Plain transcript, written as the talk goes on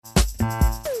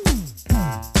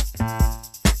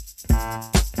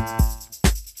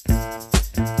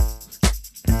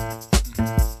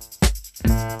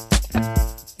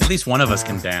least one of us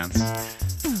can dance.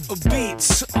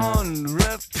 Beats on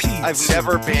repeat. I've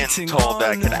never been told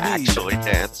that I could actually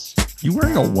dance. You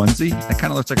wearing a onesie? That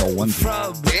kind of looks like a onesie.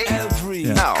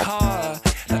 No.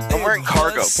 I'm wearing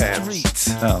cargo pants.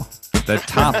 Oh, that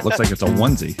top looks like it's a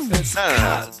onesie.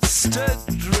 No.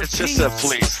 It's just a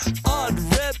fleece.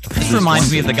 This reminds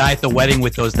me of the guy at the wedding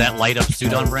with that light up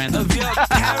suit on, Brandon.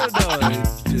 That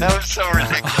was so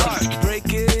ridiculous.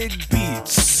 Heartbreaking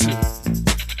beats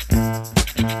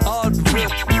on repeat.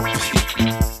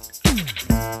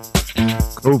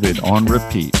 COVID on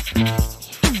repeat.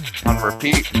 On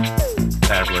repeat.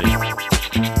 Sadly.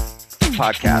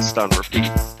 Podcast on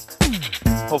repeat.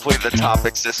 Hopefully the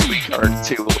topics this week aren't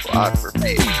too on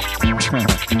repeat.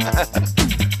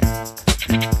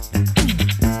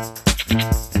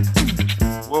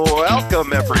 Well,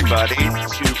 welcome everybody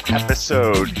to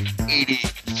episode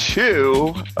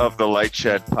 82 of the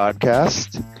Lightshed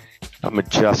podcast. I'm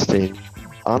adjusting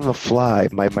on the fly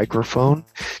my microphone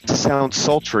to sound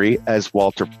sultry, as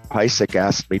Walter Piecyk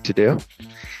asked me to do.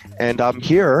 And I'm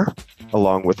here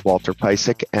along with Walter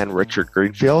Piecyk and Richard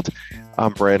Greenfield.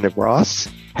 I'm Brandon Ross.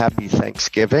 Happy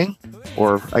Thanksgiving,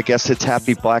 or I guess it's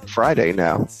Happy Black Friday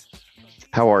now.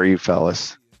 How are you,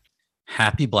 fellas?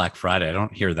 Happy Black Friday. I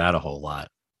don't hear that a whole lot.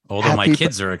 Although my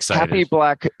kids are excited. Happy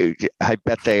Black, I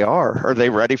bet they are. Are they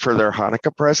ready for their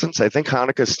Hanukkah presents? I think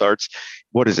Hanukkah starts,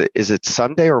 what is it? Is it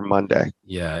Sunday or Monday?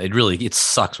 Yeah, it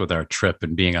sucks with our trip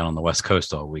and being out on the West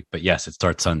Coast all week. But yes, it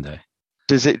starts Sunday.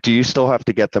 Do you still have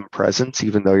to get them presents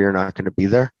even though you're not going to be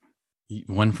there?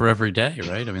 One for every day,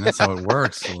 right? I mean, that's how it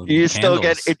works. Do you still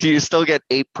get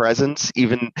 8 presents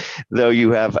even though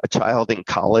you have a child in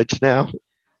college now?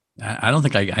 I don't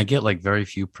think I get like very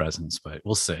few presents, but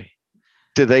we'll see.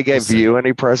 Do they give you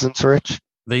any presents, Rich?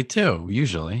 They do,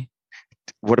 usually.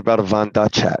 What about a Von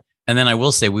Dutch hat? And then I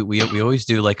will say we always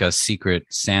do like a Secret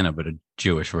Santa, but a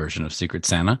Jewish version of Secret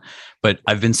Santa. But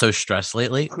I've been so stressed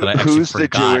lately that I actually Who's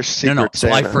forgot. the Jewish Secret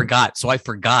Santa? So I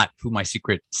forgot who my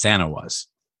Secret Santa was.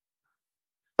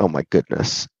 Oh my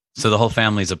goodness. So the whole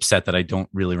family's upset that I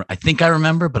think I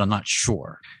remember, but I'm not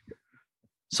sure.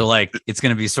 So like, it's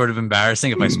going to be sort of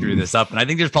embarrassing if I screw this up. And I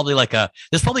think there's probably a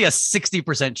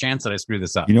 60% chance that I screw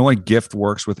this up. You know what gift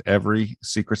works with every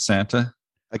Secret Santa?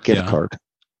 A gift card.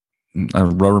 A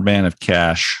rubber band of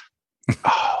cash.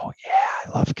 Oh yeah, I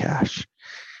love cash.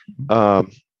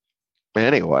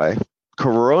 Anyway,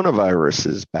 coronavirus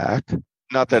is back.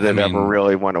 Not that it ever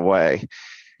really went away.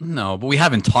 No, but we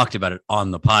haven't talked about it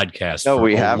on the podcast for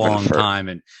a long time.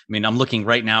 And I mean, I'm looking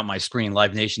right now at my screen.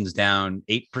 Live Nation's down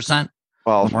 8%.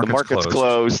 Well, the market's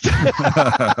closed.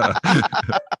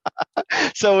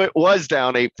 So it was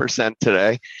down 8%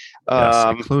 today.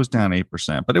 Yes, it closed down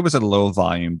 8%, but it was a low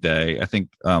volume day. I think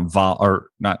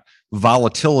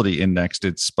volatility index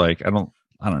did spike. I don't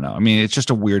know. I mean, it's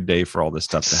just a weird day for all this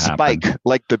stuff to happen. Spike,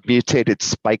 like the mutated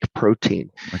spike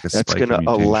protein. That's going to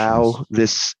allow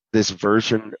this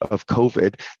version of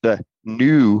COVID, the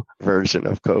new version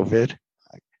of COVID.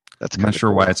 I'm not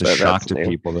sure why it's a shock to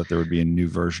people that there would be a new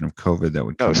version of COVID that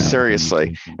would come out. No,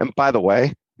 seriously. And by the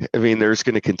way, I mean, there's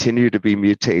going to continue to be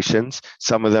mutations.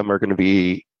 Some of them are going to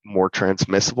be more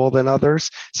transmissible than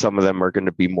others. Some of them are going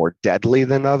to be more deadly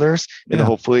than others. And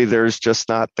hopefully there's just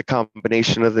not the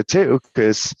combination of the two,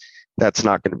 because that's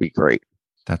not going to be great.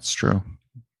 That's true.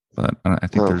 But I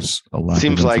think there's a lot of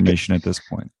information at this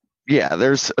point. Yeah,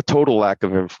 there's a total lack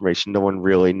of information. No one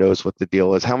really knows what the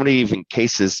deal is. How many even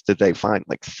cases did they find?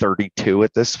 Like 32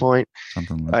 at this point?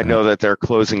 Something like that. I know that they're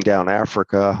closing down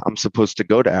Africa. I'm supposed to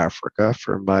go to Africa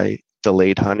for my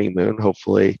delayed honeymoon.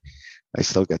 Hopefully I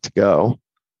still get to go.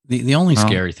 The only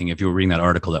scary thing, if you were reading that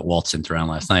article that Walt sent around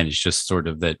last night, is just sort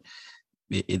of that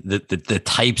the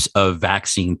types of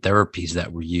vaccine therapies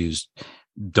that were used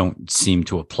don't seem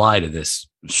to apply to this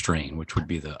strain, which would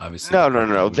be the obviously.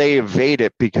 No. They evade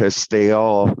it because the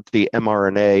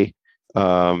mRNA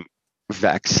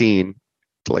vaccine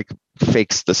like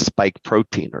fakes the spike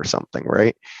protein or something,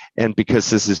 right? And because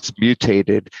this is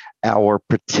mutated, our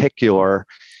particular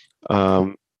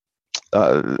or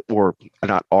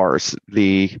not ours,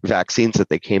 the vaccines that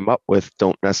they came up with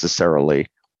don't necessarily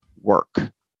work.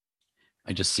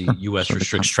 I just see U.S.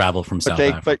 restricts travel from South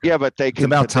Africa. But they can. It's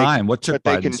about time. What took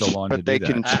Biden so long to do that?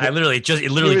 It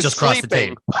literally just crossed the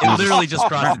tape. It literally just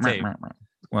crossed the tape.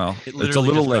 Well, it's a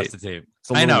little late.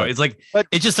 I know. It's like,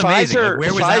 it's just amazing. Like,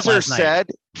 where was that last night?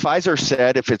 Pfizer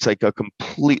said if it's like a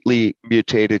completely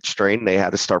mutated strain, they had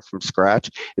to start from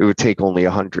scratch. It would take only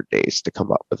 100 days to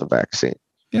come up with a vaccine.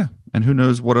 Yeah, and who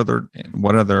knows what other?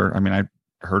 I mean, I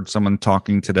heard someone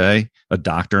talking today, a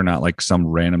doctor, not like some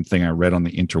random thing I read on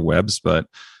the interwebs, but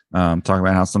talking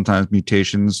about how sometimes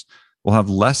mutations will have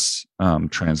less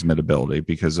transmittability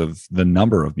because of the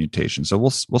number of mutations. So we'll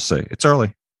see. It's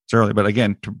early. But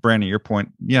again, to Brandon, your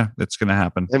point, yeah, it's going to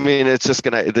happen. I mean, it's just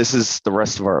this is the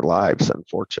rest of our lives,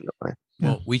 unfortunately.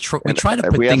 Well, we try to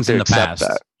put things in the past.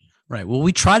 Right. Well,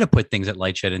 we try to put things at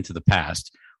Lightshed into the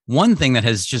past. One thing that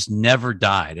has just never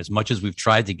died, as much as we've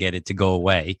tried to get it to go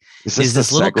away, is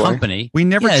this little company. We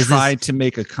never tried to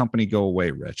make a company go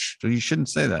away, Rich. So you shouldn't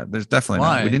say that. There's definitely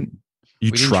not. We didn't.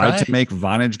 We tried to make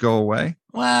Vonage go away?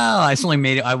 Well, I only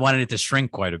made it. I wanted it to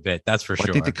shrink quite a bit. That's for sure.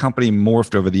 I think the company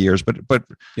morphed over the years, but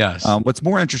yes. What's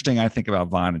more interesting, I think,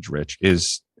 about Vonage, Rich,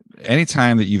 is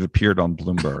anytime that you've appeared on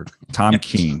Bloomberg, Tom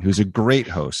Keene, who's a great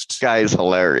host, guy is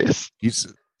hilarious.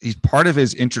 He's part of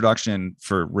his introduction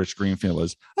for Rich Greenfield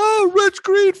was, Rich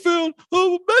Greenfield,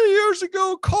 many years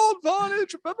ago called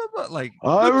Vonage. Blah, blah, blah. Like,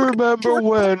 I remember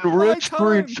when Rich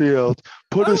Greenfield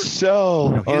put a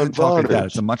cell on Vonage. That.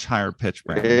 It's a much higher pitch,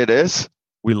 Brandon. It is.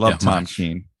 We love Tom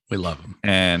Keene. We love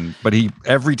him. But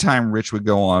every time Rich would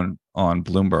go on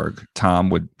Bloomberg,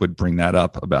 Tom would bring that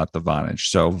up about the Vonage.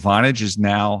 So Vonage is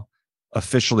now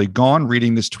officially gone.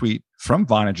 Reading this tweet from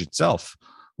Vonage itself,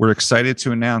 we're excited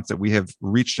to announce that we have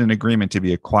reached an agreement to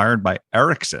be acquired by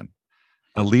Ericsson,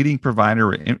 a leading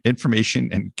provider of information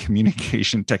and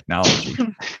communication technology.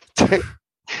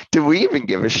 Do we even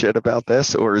give a shit about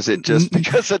this, or is it just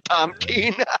because of Tom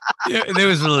Keene? It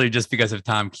was really just because of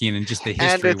Tom Keene and just the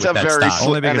history.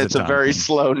 And it's a very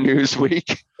slow news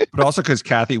week. But also because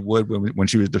Kathy Wood, when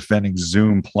she was defending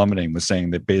Zoom plummeting, was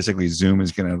saying that basically Zoom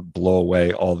is going to blow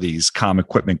away all these comm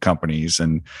equipment companies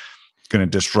and going to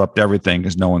disrupt everything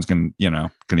because no one's going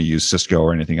to use Cisco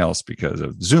or anything else because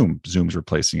of Zoom. Zoom's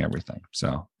replacing everything.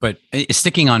 So, but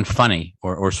sticking on funny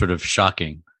or sort of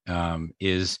shocking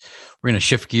is we're going to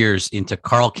shift gears into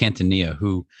Carl Quintanilla,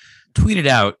 who tweeted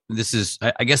out. This is,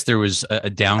 I guess there was a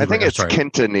downgrade. I think it's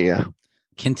Quintanilla.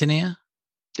 Quintanilla?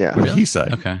 Yeah. What did he say?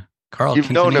 Okay. Carl,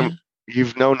 you've known him.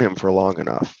 You've known him for long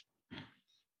enough.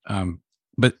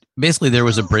 But basically, there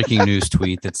was a breaking news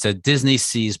tweet that said Disney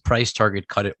sees price target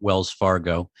cut at Wells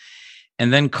Fargo.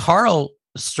 And then Carl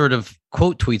sort of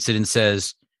quote tweets it and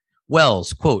says,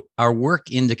 Wells, quote, our work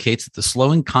indicates that the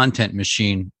slowing content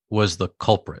machine was the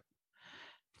culprit.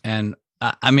 And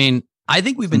I mean, I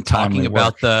think we've been talking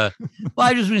about I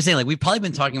just want to say, like, we've probably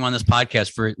been talking on this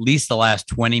podcast for at least the last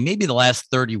 20, maybe the last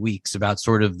 30 weeks about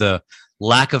sort of the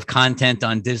lack of content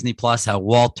on Disney Plus, how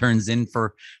Walt turns in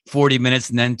for 40 minutes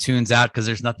and then tunes out because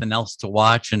there's nothing else to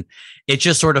watch. And it's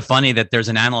just sort of funny that there's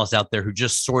an analyst out there who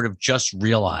just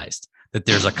realized that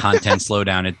there's a content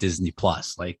slowdown at Disney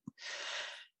Plus. Like,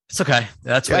 it's okay.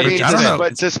 That's what I don't know.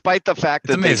 But despite the fact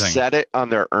that they said it on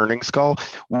their earnings call,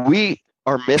 we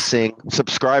are missing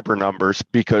subscriber numbers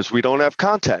because we don't have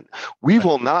content. We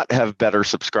will not have better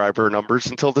subscriber numbers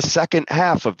until the second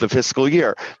half of the fiscal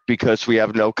year because we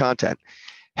have no content.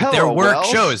 Their work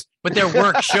shows that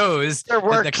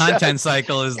the content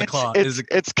cycle is the claw.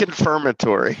 It's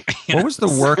confirmatory. Yes. What was the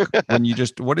work when you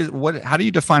just how do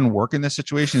you define work in this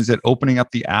situation? Is it opening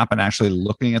up the app and actually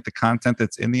looking at the content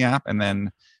that's in the app and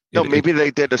then maybe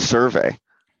they did a survey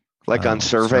like on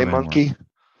SurveyMonkey.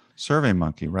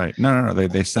 SurveyMonkey, right? No.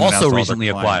 They sent also it out to recently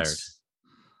acquired.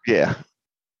 Yeah.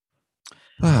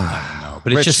 I don't know,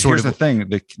 but it's Rich, just sort of the thing.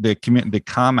 The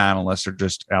comm analysts are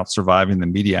just out surviving the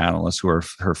media analysts who are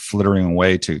flittering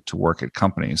away to work at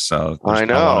companies. So I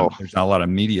know there's not a lot of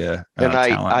media and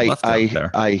talent left out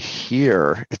there. I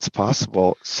hear it's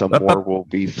possible some more will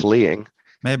be fleeing,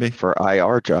 maybe for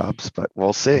IR jobs, but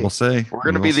we'll see. We're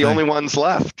going to be the only ones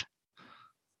left.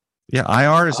 Yeah,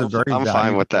 IR is I'm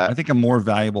fine with that. I think a more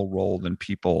valuable role than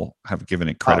people have given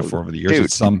it credit for over the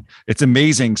years. Dude, it's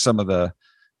amazing some of the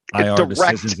IR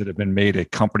decisions that have been made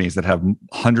at companies that have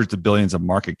hundreds of billions of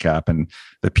market cap and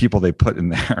the people they put in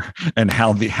there and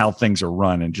how things are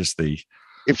run and just the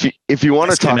if you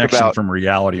want to talk about from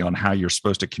reality on how you're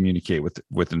supposed to communicate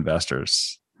with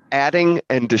investors, adding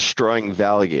and destroying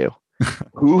value.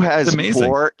 Who has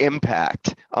more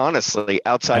impact, honestly,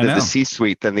 outside of the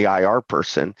C-suite than the IR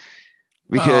person?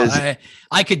 Because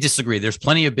I could disagree. There's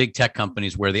plenty of big tech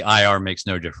companies where the IR makes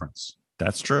no difference.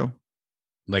 That's true.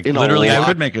 Like literally, they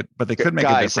could make it, but they could make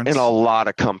a difference. In a lot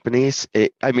of companies,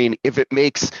 if it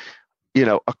makes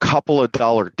a couple of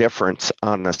dollar difference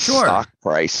on a stock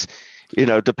price,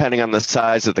 depending on the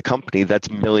size of the company, that's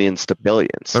millions to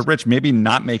billions. But Rich, maybe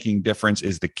not making difference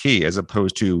is the key, as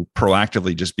opposed to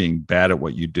proactively just being bad at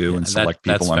what you do and select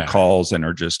people on calls and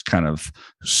are just kind of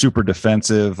super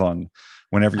defensive on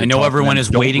whenever you're I know everyone is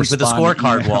waiting for the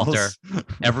scorecard, emails. Walter.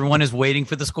 Everyone is waiting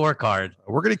for the scorecard.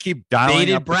 We're going to keep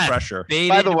dialing up the pressure.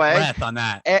 By the way, on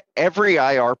that. Every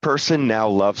IR person now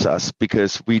loves us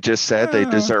because we just said they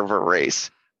deserve a raise.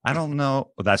 I don't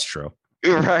know. Well, that's true.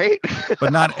 Right?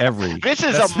 But not every. This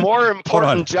is That's- a more Hold on.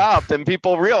 important job than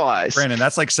people realize. Brandon,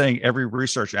 that's like saying every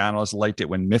research analyst liked it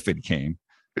when MiFID came.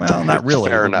 Well, not really.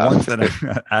 Fair The enough. ones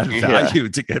that add Yeah. value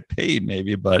to get paid,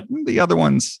 maybe, but the other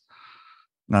ones,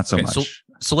 not so Okay, much.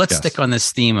 So let's Yes. stick on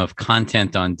this theme of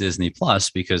content on Disney Plus,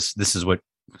 because this is what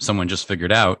someone just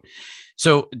figured out.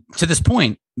 So to this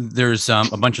point, there's a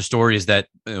bunch of stories that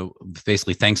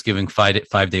basically Thanksgiving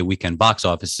 5-day weekend box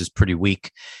office is pretty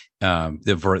weak.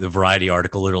 The Variety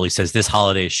article literally says this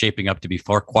holiday is shaping up to be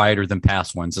far quieter than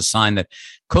past ones, a sign that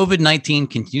COVID-19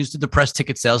 continues to depress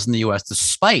ticket sales in the U.S.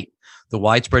 despite the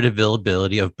widespread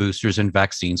availability of boosters and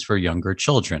vaccines for younger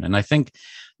children. And I think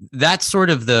that's sort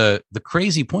of the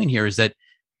crazy point here is that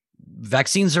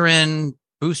vaccines are in,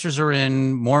 boosters are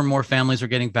in, more and more families are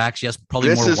getting vaxxed. Yes, probably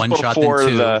This more is one shot than before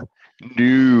two. the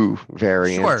new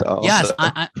variant. Sure. also. Yes,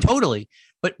 I totally.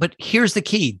 But here's the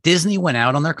key. Disney went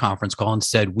out on their conference call and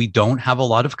said, we don't have a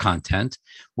lot of content.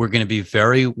 We're going to be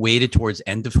very weighted towards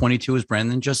end of 22, as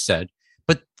Brandon just said.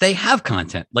 But they have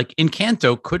content. Like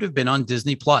Encanto could have been on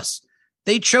Disney Plus.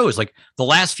 They chose like the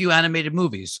last few animated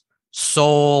movies,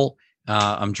 Soul.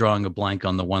 I'm drawing a blank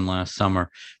on the one last summer,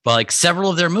 but like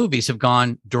several of their movies have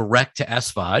gone direct to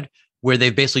SVOD, where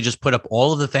they've basically just put up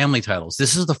all of the family titles.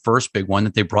 This is the first big one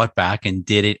that they brought back and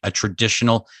did it a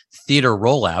traditional theater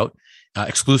rollout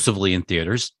exclusively in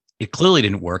theaters. It clearly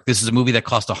didn't work. This is a movie that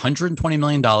cost $120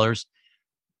 million,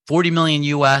 $40 million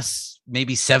US,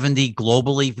 maybe 70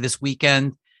 globally for this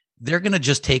weekend. They're going to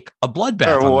just take a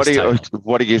bloodbath.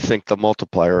 What do you think the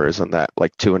multiplier is on that?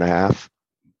 Like 2.5?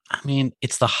 I mean,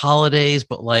 it's the holidays,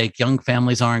 but like young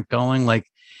families aren't going. Like,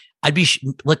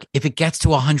 look, if it gets to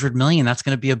 100 million, that's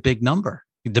going to be a big number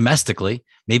domestically.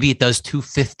 Maybe it does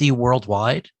 250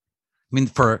 worldwide. I mean,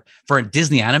 for a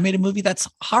Disney animated movie, that's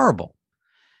horrible.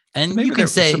 And Maybe you can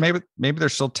say, so maybe they're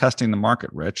still testing the market,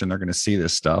 Rich, and they're going to see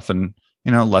this stuff and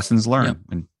lessons learned.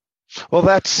 Yeah. And Well,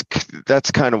 that's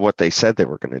kind of what they said they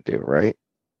were going to do, right?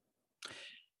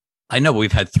 I know, but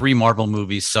we've had 3 Marvel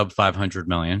movies sub 500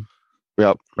 million.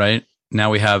 Yep. Right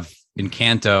now we have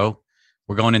Encanto.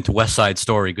 We're going into West Side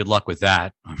Story. Good luck with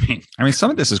that. I mean, some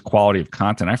of this is quality of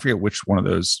content. I forget which one of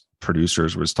those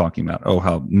producers was talking about,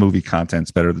 how movie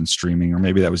content's better than streaming, or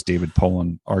maybe that was David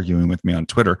Poland arguing with me on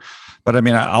Twitter. But I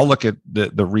mean, I'll look at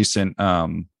the recent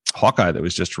Hawkeye that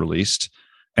was just released,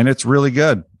 and it's really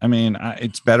good. I mean,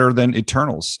 it's better than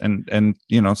Eternals, and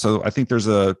so I think there's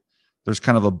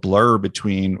kind of a blur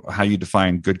between how you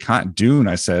define good content. Dune,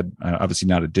 I said, obviously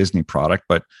not a Disney product,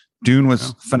 but Dune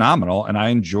was phenomenal, and I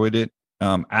enjoyed it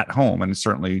at home. And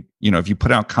certainly, if you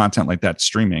put out content like that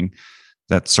streaming,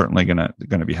 that's certainly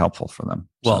gonna be helpful for them.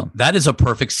 Well, that is a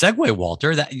perfect segue,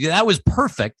 Walter. That was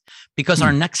perfect, because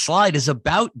our next slide is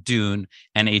about Dune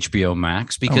and HBO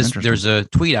Max, because there's a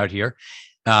tweet out here.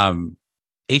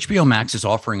 HBO Max is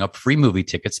offering up free movie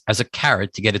tickets as a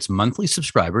carrot to get its monthly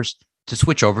subscribers to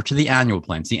switch over to the annual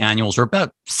plans. The annuals are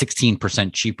about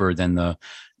 16% cheaper than the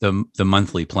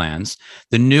monthly plans.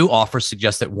 The new offer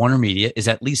suggests that Warner Media is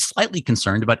at least slightly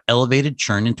concerned about elevated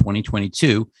churn in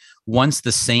 2022 once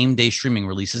the same day streaming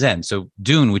releases end. So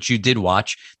Dune, which you did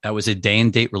watch, that was a day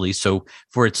and date release. So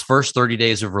for its first 30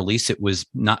 days of release, it was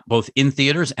not both in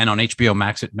theaters and on HBO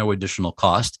Max at no additional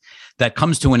cost. That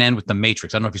comes to an end with The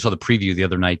Matrix. I don't know if you saw the preview the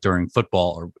other night during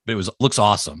football, but looks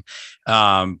awesome.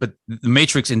 But The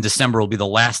Matrix in December will be the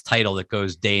last title that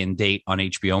goes day and date on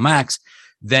HBO Max.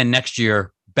 Then next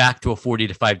year, back to a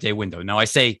 45-day window. Now, I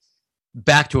say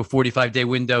back to a 45-day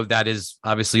window. That is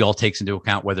obviously all takes into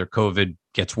account whether COVID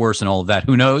gets worse and all of that.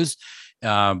 Who knows?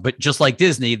 But just like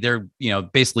Disney, they're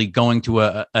basically going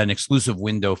to an exclusive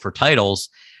window for titles.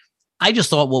 I just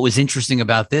thought what was interesting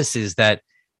about this is that,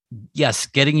 yes,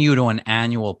 getting you to an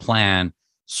annual plan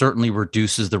certainly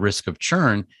reduces the risk of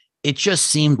churn. It just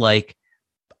seemed like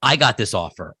I got this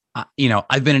offer.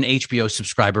 I've been an HBO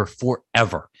subscriber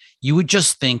forever. You would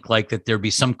just think like that there'd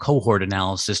be some cohort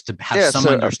analysis to have some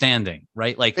understanding,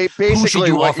 right? Like, who should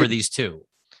you offer these to?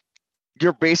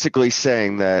 You're basically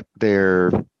saying that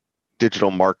their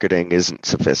digital marketing isn't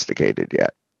sophisticated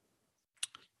yet.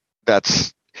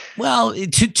 That's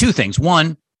two things.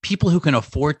 One, people who can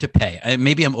afford to pay.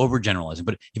 Maybe I'm overgeneralizing,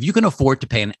 but if you can afford to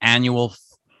pay an annual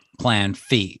plan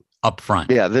fee up front,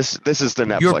 this is the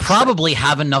Netflix. You probably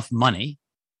have enough money,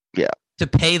 to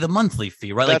pay the monthly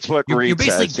fee, right? That's what you're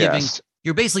basically says,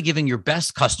 You're basically giving your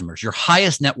best customers, your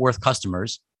highest net worth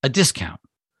customers, a discount,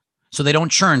 so they don't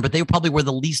churn. But they probably were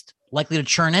the least likely to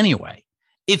churn anyway.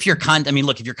 If your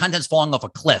if your content's falling off a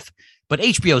cliff, but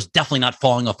HBO is definitely not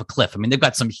falling off a cliff. I mean, they've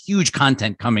got some huge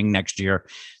content coming next year.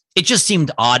 It just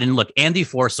seemed odd. And look, Andy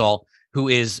Forsall, who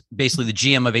is basically the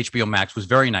GM of HBO Max, was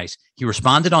very nice. He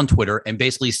responded on Twitter and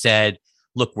basically said,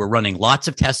 look, we're running lots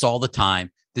of tests all the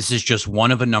time. This is just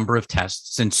one of a number of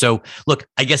tests. And so, look,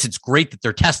 I guess it's great that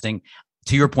they're testing.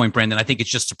 To your point, Brandon, I think it's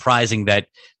just surprising that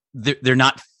they're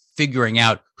not figuring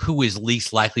out who is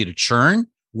least likely to churn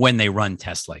when they run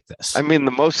tests like this. I mean,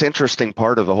 the most interesting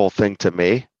part of the whole thing to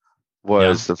me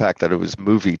was the fact that it was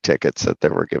movie tickets that they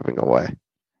were giving away.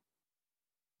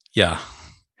 Yeah.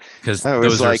 Because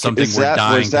those are something we're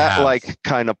dying was that to have. like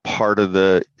kind of part of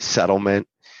the settlement?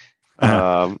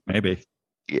 Maybe.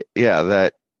 Yeah,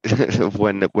 that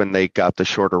when they got the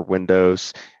shorter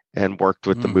windows and worked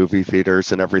with the movie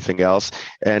theaters and everything else,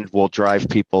 and we'll drive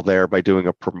people there by doing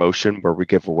a promotion where we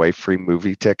give away free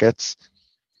movie tickets.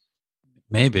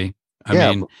 Maybe. I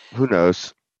mean, who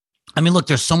knows? I mean, look,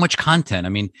 there's so much content. I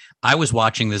mean, I was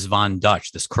watching this Von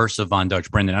Dutch, this Curse of Von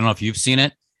Dutch. Brendan, I don't know if you've seen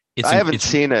it. I haven't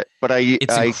seen it, but I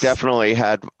definitely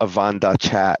had a Von Dutch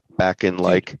hat back in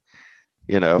 20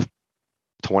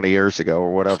 years ago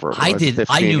or whatever. I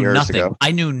knew nothing. Ago.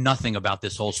 I knew nothing about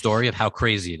this whole story of how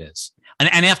crazy it is.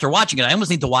 And after watching it, I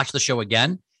almost need to watch the show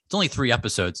again. It's only 3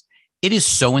 episodes. It is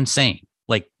so insane.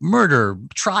 Like murder,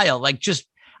 trial, like just,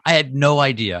 I had no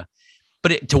idea.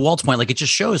 But to Walt's point, like it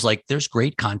just shows like there's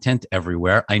great content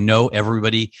everywhere. I know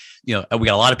everybody, we got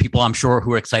a lot of people, I'm sure,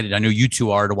 who are excited. I know you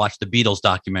two are to watch the Beatles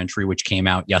documentary, which came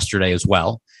out yesterday as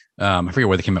well. I forget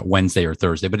whether it came out Wednesday or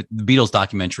Thursday, but the Beatles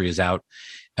documentary is out.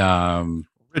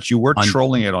 Rich, you were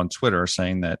trolling it on Twitter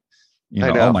saying that,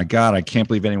 oh my God, I can't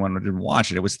believe anyone didn't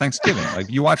watch it. It was Thanksgiving. Like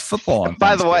you watch football on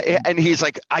By the way, and he's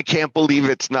like, I can't believe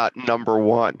it's not number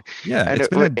 1. Yeah, and it's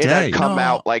been a day. It had come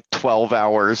out like 12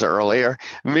 hours earlier.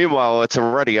 Meanwhile, it's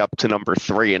already up to number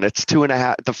 3, and it's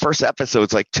 2.5. The first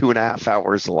episode's like 2.5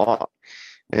 hours long.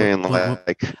 And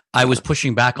like, I was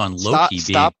pushing back on Loki.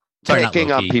 Stop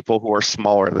picking on people who are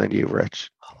smaller than you, Rich.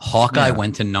 Hawkeye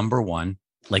went to number 1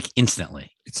 like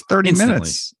instantly. It's 30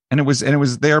 minutes. And it was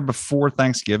there before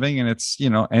Thanksgiving, and it's,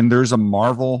 and there's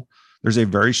a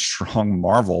very strong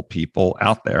Marvel people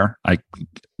out there. I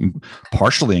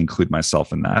partially include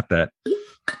myself in that,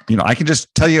 I can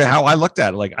just tell you how I looked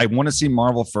at it. Like, I want to see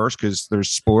Marvel first because there's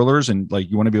spoilers, and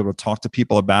like you want to be able to talk to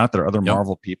people about it. There are other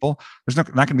Marvel people. There's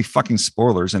not going to be fucking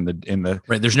spoilers in the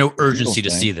right. There's no urgency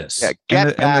to see this. Yeah,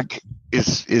 Get Back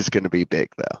is going to be he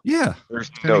though. Yeah,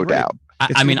 there's no doubt.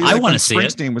 I mean, I want to see it.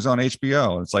 Springsteen was on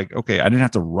HBO. It's like, okay, I didn't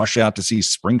have to rush out to see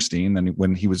Springsteen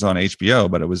when he was on HBO,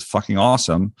 but it was fucking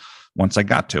awesome once I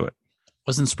got to it.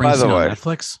 Wasn't Springsteen on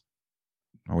Netflix?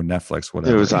 Or Netflix,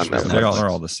 whatever. It was on Netflix. They're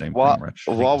all the same thing, Rich.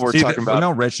 While we're talking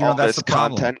about Rich, that's the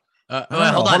problem.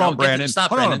 Hold on, Brandon. Stop,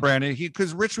 Brandon.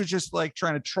 Because Rich was just like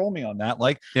trying to troll me on that.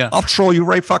 Like, yeah. I'll troll you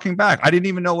right fucking back. I didn't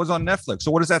even know it was on Netflix. So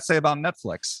what does that say about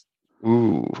Netflix?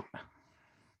 Ooh.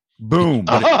 Boom.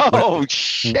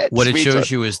 Shit. What it shows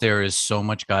you is there is so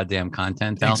much goddamn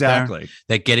content out there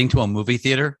that getting to a movie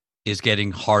theater is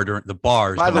getting harder. The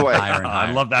bars By the way, higher and higher.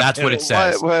 I love that. That's what it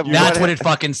says. That's what it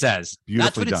fucking says.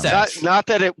 That's what it says. Not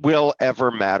that it will ever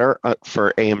matter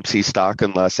for AMC stock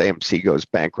unless AMC goes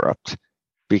bankrupt,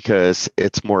 because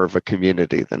it's more of a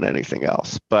community than anything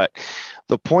else. But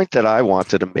the point that I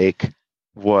wanted to make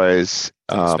was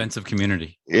expensive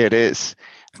community. It is.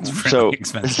 It's really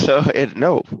expensive.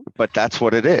 But that's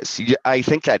what it is. I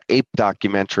think that Ape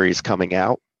documentary is coming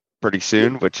out pretty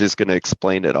soon, which is going to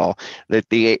explain it all. That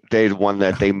the one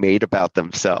that they made about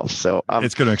themselves. So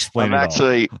it's going to explain. I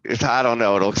don't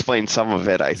know. It'll explain some of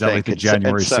it. I think like the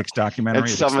January 6th documentary. And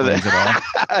some of the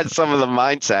some of the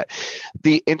mindset.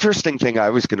 The interesting thing I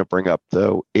was going to bring up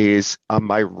though is on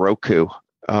my Roku.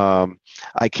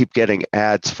 I keep getting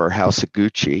ads for House of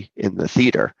Gucci in the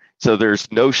theater. So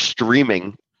there's no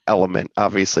streaming element,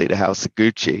 obviously, to House of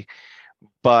Gucci,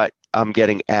 but I'm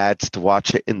getting ads to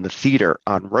watch it in the theater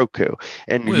on Roku.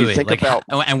 And think about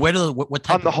and where do what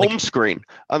type on the home screen?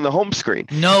 On the home screen.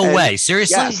 No way,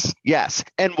 seriously? Yes.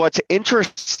 And what's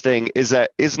interesting is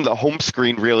that isn't the home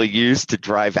screen really used to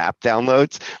drive app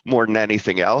downloads more than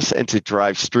anything else, and to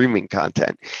drive streaming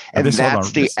content? And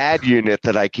that's the ad unit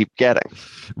that I keep getting.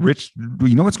 Rich,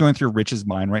 you know what's going through Rich's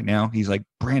mind right now? He's like,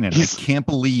 Brandon, I can't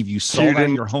believe you saw that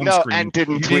on your home screen and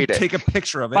didn't tweet it. Take a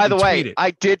picture of it. By the way,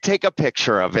 I did take a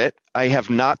picture of it. I have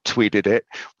not tweeted it.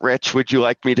 Rich, would you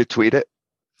like me to tweet it?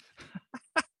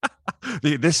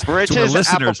 Rich is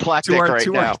apoplectic right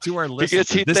now because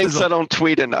he thinks I don't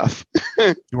tweet enough.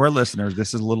 To our listeners,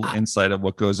 this is a little insight of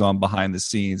what goes on behind the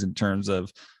scenes in terms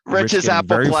of Rich is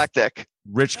apoplectic.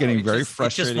 Rich getting very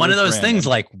frustrated. It's just one of those things.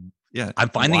 Like, yeah, I'm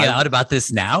finding out about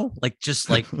this now. Like, just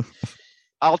like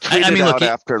I'll tweet it out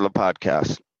after the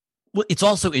podcast. Well, it's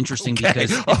also interesting Okay.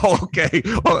 because Okay.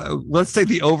 Oh, let's take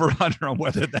the over-under on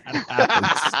whether that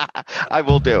happens. I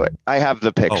will do it. I have the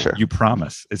Oh, picture. you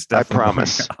promise. It's I definitely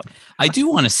promise. I do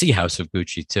want to see House of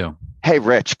Gucci too. Hey,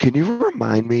 Rich, can you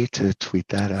remind me to tweet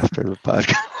that after the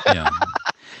podcast? Yeah.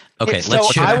 Okay, It's let's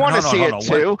so shift. I want to No, no, see hold it on.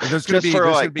 too, What- there's gonna just be- for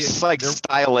there's like, gonna be- there-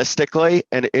 stylistically,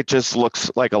 and it just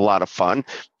looks like a lot of fun.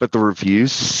 But the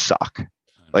reviews suck,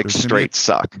 like There's gonna be- straight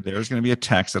suck. There's going to be a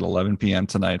text at 11 p.m.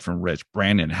 tonight from Rich.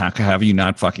 Brandon, how have you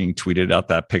not fucking tweeted out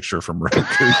that picture from Roku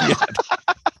yet?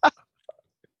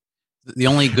 The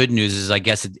only good news is, I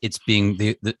guess it's being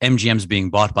the MGM's being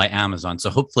bought by Amazon,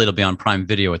 so hopefully it'll be on Prime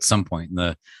Video at some point in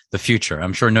the future.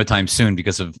 I'm sure no time soon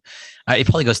because of it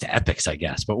probably goes to Epix, I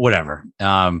guess, but whatever.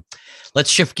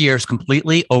 Let's shift gears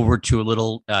completely over to a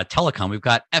little telecom. We've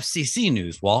got FCC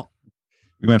news, Walt.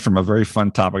 We went from a very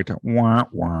fun topic to wah,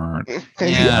 wah. Yeah,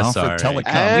 Now for sorry. telecom.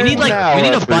 And We need now, a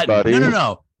everybody. button.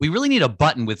 No. We really need a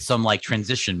button with some like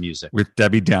transition music. With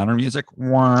Debbie Downer music.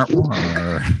 Wah,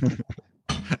 wah.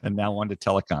 And now on to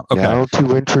telecom. Okay. Now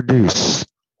to introduce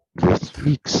this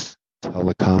week's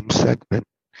telecom segment.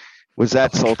 Was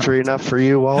that sultry enough for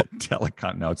you, Walt?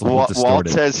 Telecom. No, it's a little Walt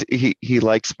distorted. says he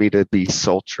likes me to be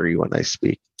sultry when I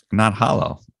speak, Not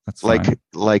hollow. That's fine.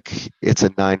 like it's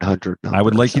a 900 number. I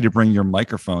would like you to bring your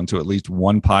microphone to at least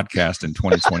one podcast in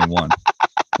 2021.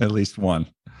 At least one.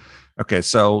 Okay,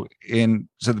 so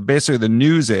basically the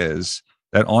news is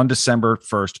that on December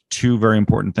 1st, two very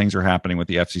important things are happening with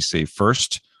the FCC.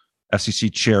 First,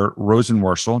 FCC Chair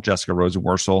Jessica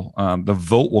Rosenworcel, the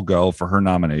vote will go for her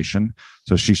nomination,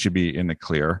 so she should be in the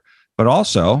clear. But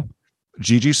also,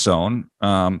 Gigi Sohn,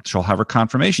 she'll have her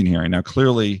confirmation hearing. Now,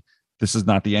 clearly, this is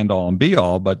not the end all and be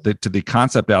all, but to the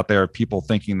concept out there of people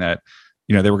thinking that,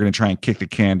 they were going to try and kick the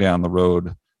can down the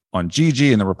road on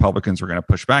Gigi and the Republicans were going to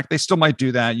push back. They still might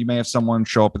do that. You may have someone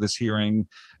show up at this hearing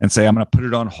and say, I'm going to put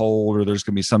it on hold, or there's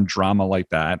going to be some drama like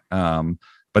that.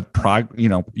 But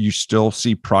you still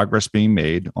see progress being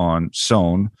made on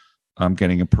Sohn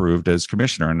getting approved as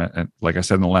commissioner. And like I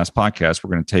said in the last podcast,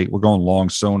 we're going long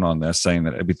Sohn on this, saying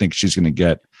that we think she's going to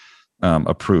get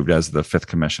approved as the fifth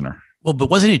commissioner. Well,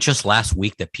 but wasn't it just last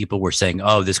week that people were saying,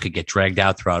 "Oh, this could get dragged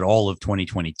out throughout all of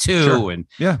 2022"? Sure. And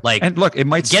Yeah, and look, it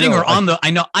might getting still, her on the. I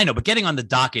know, but getting on the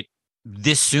docket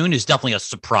this soon is definitely a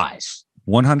surprise.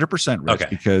 100%, Rich, Okay.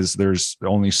 because there's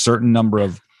only a certain number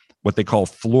of what they call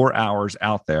floor hours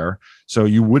out there. So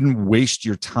you wouldn't waste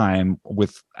your time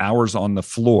with hours on the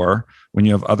floor when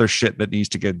you have other shit that needs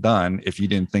to get done if you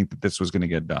didn't think that this was going to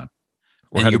get done.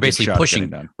 Or And had a you're good basically shot at pushing,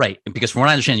 getting done. right? Because from what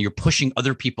I understand, you're pushing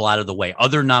other people out of the way,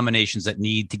 other nominations that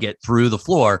need to get through the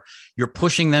floor. You're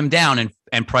pushing them down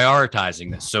and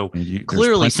prioritizing this. So And there's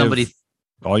clearly, plenty somebody.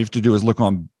 all you have to do is look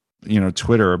on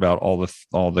Twitter about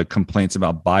all the complaints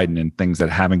about Biden and things that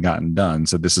haven't gotten done.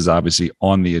 So this is obviously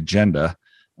on the agenda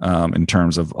in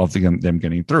terms of them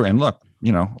getting through. And look,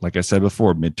 like I said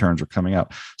before, midterms are coming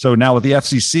up. So now with the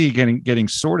FCC getting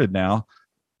sorted now,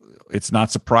 it's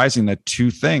not surprising that two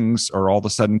things are all of a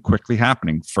sudden quickly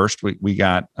happening. First, we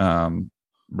got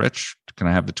Rich. Can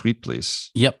I have the tweet, please?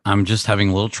 Yep, I'm just having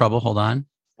a little trouble. Hold on.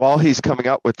 While he's coming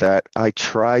up with that, I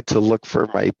tried to look for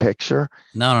my picture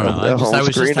No. of the I home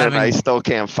was screen, just and I having. still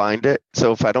can't find it.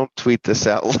 So if I don't tweet this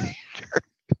out later,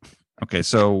 Okay,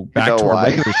 so back know to our why.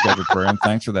 regular scheduled program.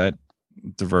 Thanks for that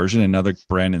diversion. Another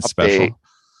Brandon special. Update.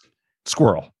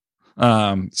 Squirrel.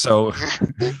 So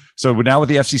now with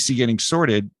the FCC getting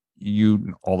sorted,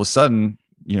 you all of a sudden,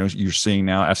 you're seeing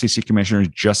now FCC commissioners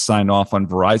just signed off on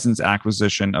Verizon's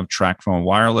acquisition of TracFone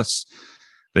Wireless.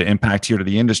 The impact here to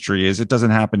the industry is it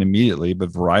doesn't happen immediately, but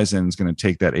Verizon's going to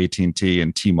take that AT&T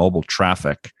and T-Mobile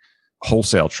traffic,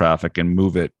 wholesale traffic, and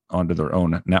move it onto their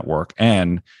own network.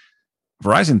 And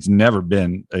Verizon's never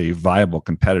been a viable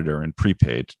competitor in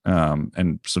prepaid.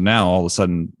 And so now all of a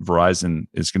sudden Verizon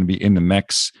is going to be in the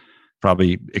mix,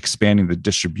 probably expanding the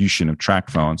distribution of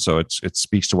TracFone. So it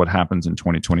speaks to what happens in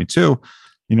 2022.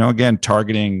 Again,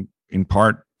 targeting in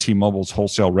part T-Mobile's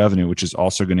wholesale revenue, which is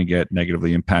also going to get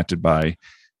negatively impacted by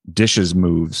Dish's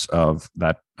moves of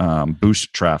that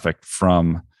boost traffic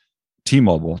from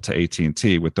T-Mobile to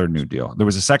AT&T with their new deal. There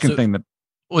was a second thing that.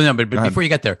 Well, no, but before you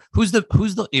get there, who's the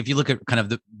if you look at kind of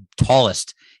the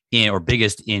tallest or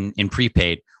biggest in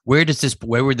prepaid, where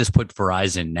would this put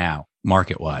Verizon now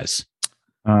market wise?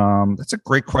 That's a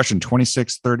great question.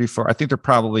 26, 34. I think they're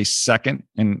probably second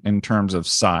in terms of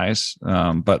size.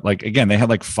 But like, again, they had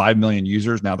like 5 million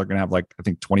users. Now they're going to have like, I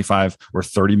think 25 or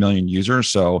 30 million users.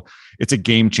 So it's a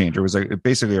game changer. It was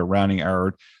basically a rounding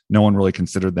error. No one really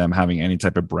considered them having any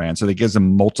type of brand. So they gives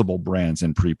them multiple brands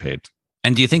in prepaid.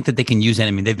 And do you think that they can use it?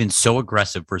 I mean, they've been so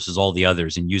aggressive versus all the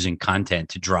others in using content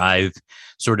to drive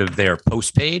sort of their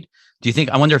postpaid. Do you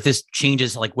think, I wonder if this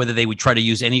changes, like whether they would try to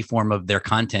use any form of their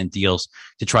content deals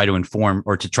to try to inform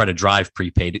or to try to drive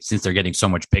prepaid since they're getting so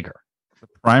much bigger? The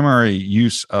primary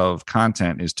use of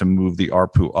content is to move the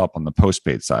ARPU up on the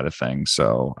postpaid side of things.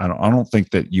 So I don't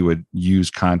think that you would use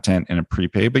content in a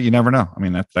prepaid, but you never know. I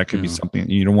mean, that could be something.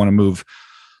 You don't want to move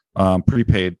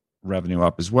prepaid revenue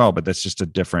up as well, but that's just a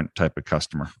different type of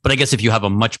customer. But I guess if you have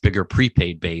a much bigger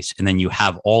prepaid base and then you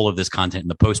have all of this content in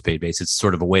the postpaid base, it's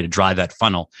sort of a way to drive that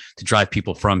funnel to drive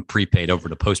people from prepaid over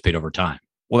to postpaid over time.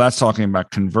 Well, that's talking about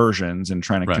conversions and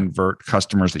trying to convert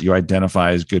customers that you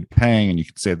identify as good paying, and you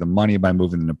can save the money by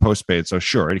moving them to postpaid. So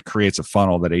sure, it creates a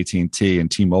funnel that AT&T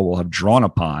and T-Mobile have drawn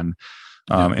upon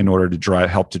in order to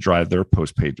help to drive their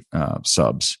postpaid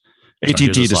subs.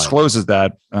 AT&T discloses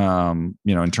that,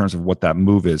 in terms of what that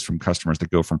move is from customers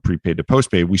that go from prepaid to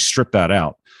postpaid. We strip that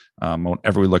out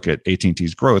whenever we look at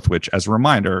AT&T's growth, which, as a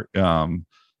reminder,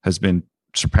 has been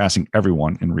surpassing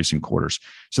everyone in recent quarters.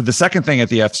 So the second thing at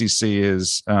the FCC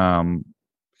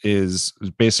is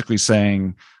basically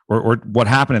saying, or what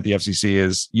happened at the FCC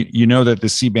is, you know that the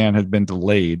C-band has been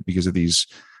delayed because of these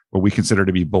what we consider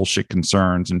to be bullshit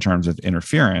concerns in terms of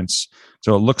interference.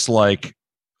 So it looks like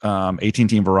AT&T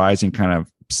and Verizon kind of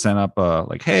sent up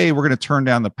hey, we're going to turn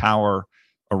down the power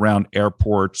around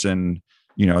airports, and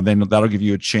then that'll give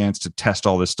you a chance to test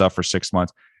all this stuff for 6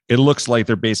 months. It looks like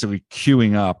they're basically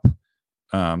queuing up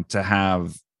to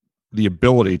have the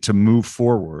ability to move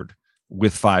forward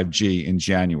with 5G in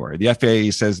January. The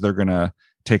FAA says they're going to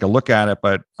take a look at it,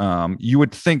 but you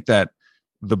would think that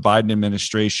the Biden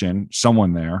administration,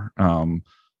 someone there,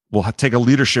 will take a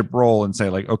leadership role and say,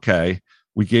 okay,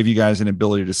 we gave you guys an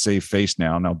ability to save face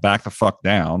now. Now back the fuck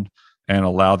down and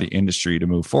allow the industry to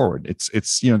move forward.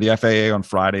 It's the FAA on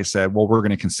Friday said, well, we're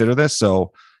going to consider this.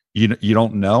 So you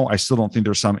don't know. I still don't think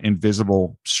there's some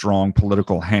invisible, strong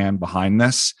political hand behind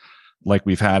this, like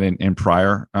we've had in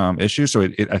prior issues. So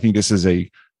I think this is a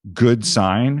good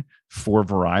sign for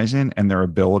Verizon and their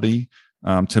ability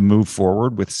to move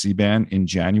forward with C-band in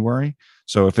January.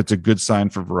 So if it's a good sign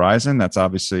for Verizon, that's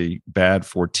obviously bad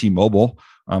for T-Mobile,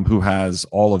 who has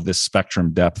all of this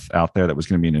spectrum depth out there that was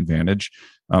going to be an advantage,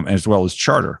 as well as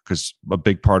Charter, because a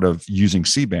big part of using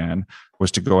C-band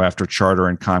was to go after Charter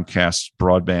and Comcast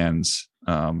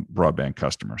broadband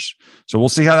customers. So we'll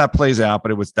see how that plays out,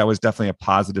 but that was definitely a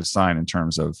positive sign in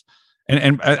terms of,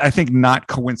 and I think not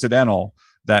coincidental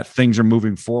that things are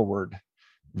moving forward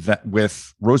that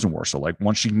with Rosenworcel. Like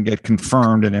once she can get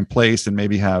confirmed and in place and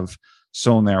maybe have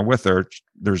someone there with her,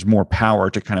 there's more power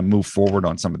to kind of move forward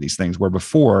on some of these things, where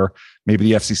before maybe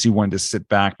the FCC wanted to sit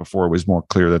back before it was more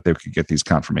clear that they could get these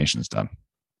confirmations done.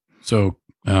 So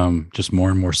just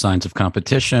more and more signs of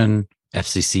competition,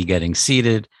 FCC getting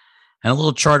seated, and a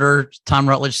little Charter, Tom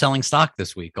Rutledge selling stock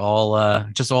this week. All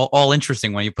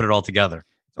interesting when you put it all together.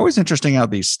 It's always interesting how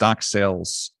these stock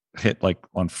sales hit like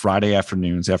on Friday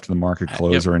afternoons after the market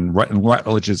close, or in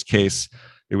Rutledge's case,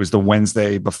 it was the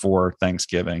Wednesday before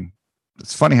Thanksgiving.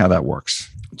 It's funny how that works.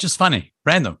 Just funny.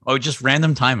 Random. Oh, just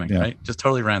random timing, right? Just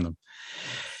totally random.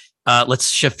 Let's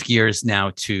shift gears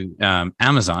now to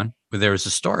Amazon. There was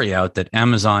a story out that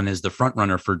Amazon is the front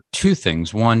runner for two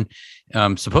things. One,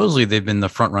 supposedly they've been the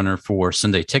front runner for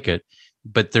Sunday Ticket,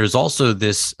 but there's also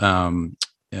this belief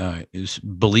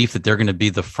that they're going to be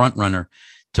the front runner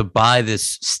to buy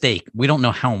this stake. We don't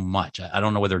know how much. I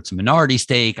don't know whether it's a minority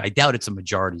stake. I doubt it's a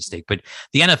majority stake, but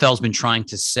the NFL has been trying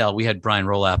to sell. We had Brian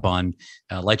Rolap on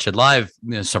Lightshed Live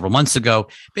several months ago.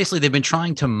 Basically, they've been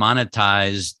trying to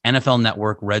monetize NFL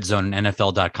Network, Red Zone, and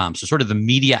NFL.com. So sort of the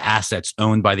media assets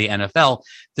owned by the NFL,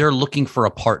 they're looking for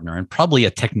a partner, and probably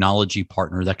a technology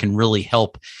partner that can really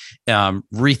help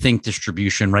rethink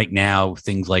distribution. Right now,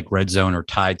 things like Red Zone are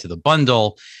tied to the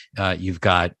bundle. You've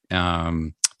got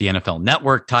the NFL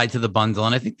Network tied to the bundle.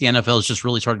 And I think the NFL is just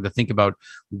really starting to think about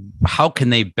how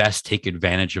can they best take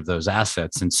advantage of those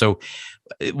assets. And so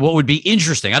what would be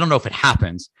interesting, I don't know if it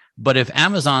happens, but if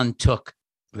Amazon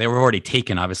they were already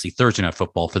taken, obviously, Thursday Night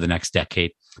Football for the next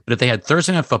decade. But if they had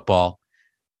Thursday Night Football,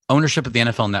 ownership of the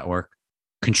NFL Network,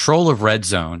 control of Red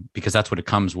Zone, because that's what it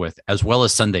comes with, as well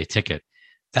as Sunday Ticket,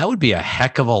 that would be a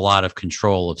heck of a lot of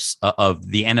control of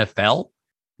the NFL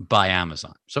by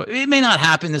Amazon. So it may not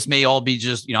happen. This may all be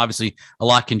just, obviously a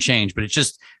lot can change, but it's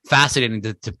just fascinating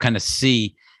to kind of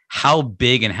see how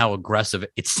big and how aggressive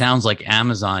it sounds like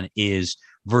Amazon is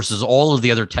versus all of the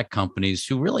other tech companies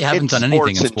who really haven't done anything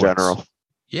in sports. General.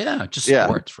 Yeah, just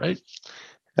sports, right?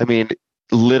 I mean,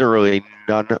 literally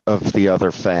none of the other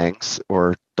FANGs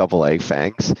or AA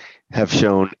FANGs have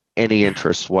shown any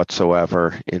interest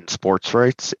whatsoever in sports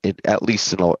rights, at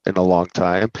least in a long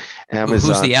time.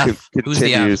 Amazon Who's the F? Who's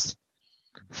the F? continues.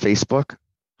 Facebook.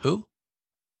 Who?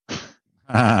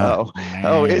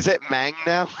 Oh, is it Mang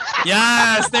now?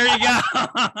 Yes, there you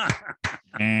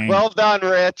go. Well done,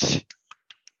 Rich.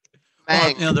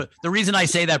 Well, Mang. the reason I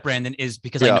say that, Brandon, is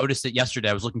because Yeah. I noticed it yesterday.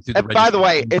 I was looking through the And by the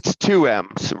way, registry. it's two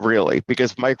M's really,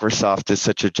 because Microsoft is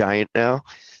such a giant now.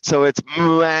 So it's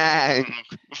Mang.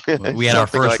 we had our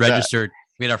Something first like that. registered.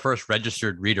 We had our first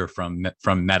registered reader from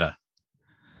Meta.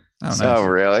 Oh, nice. Oh,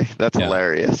 really? That's Yeah.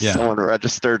 hilarious. Yeah. Someone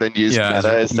registered and used Yeah,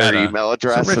 Meta as their Meta. email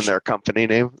address Rich- and their company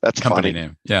name. That's Company funny.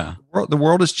 name. Yeah. The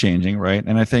world is changing, right?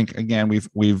 And I think again,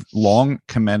 we've long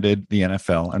commended the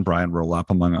NFL and Brian Roloff,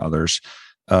 among others,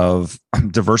 of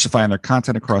diversifying their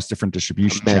content across different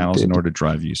distribution channels in order to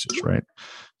drive usage, right?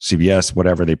 CBS,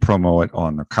 whatever, they promo it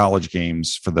on their college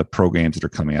games for the pro games that are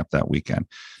coming up that weekend.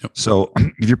 Yep. So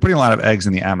if you're putting a lot of eggs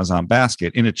in the Amazon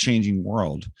basket in a changing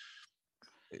world,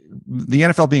 the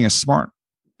NFL being a smart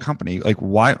company, like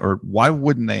why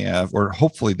wouldn't they have, or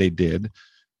hopefully they did,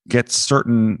 get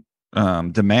certain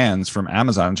demands from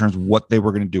Amazon in terms of what they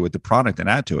were going to do with the product and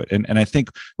add to it. And I think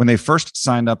when they first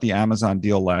signed up the Amazon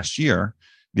deal last year,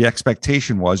 the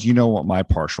expectation was, you know what my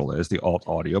partial is, the alt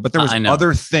audio, but there was I know.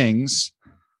 other things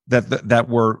that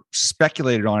were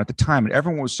speculated on at the time, and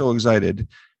everyone was so excited.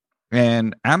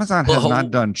 And Amazon has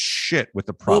not done shit with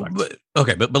the product.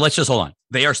 But let's just hold on.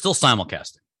 They are still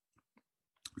simulcasting.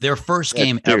 Their first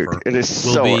game Dude, ever. it is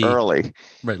will so be- early.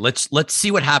 Right. Let's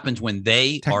see what happens when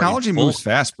they Technology are in full- moves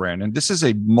fast, Brandon. This is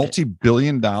a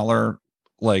multi-billion-dollar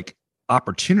like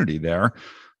opportunity there.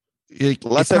 Let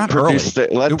It's them not produce,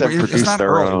 early. let them It's produce not their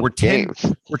early. own We're 10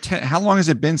 games. How long has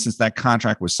it been since that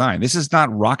contract was signed? This is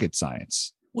not rocket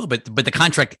science. Well, but the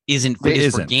contract isn't It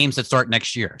is for isn't. games that start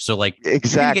next year. So like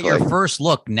Exactly. you're gonna get your first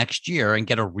look next year and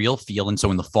get a real feel. And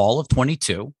so in the fall of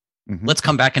 22, Mhm. let's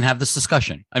come back and have this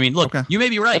discussion. I mean, look, Okay. you may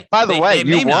be right. By the way, They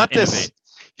may you not want this. innovate.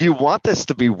 You want this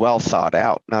to be well thought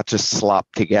out, not just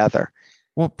slopped together.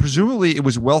 Well, presumably it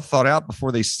was well thought out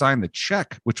before they signed the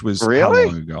check, which was Really? how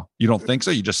long ago? You don't think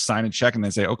so? You just sign a check and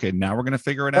then say, okay, now we're going to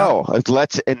figure it out.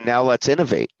 No, let's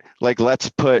innovate. Like let's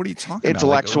put What are you talking about? Like, the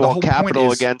intellectual whole point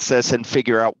capital is- against this and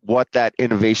figure out what that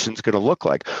innovation is going to look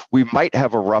like. We might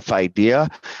have a rough idea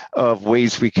of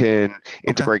ways we can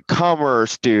integrate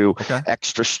commerce, do Okay.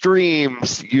 extra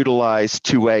streams, utilize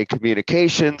two-way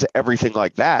communications, everything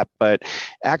like that. But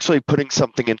actually putting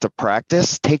something into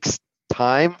practice takes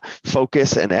time,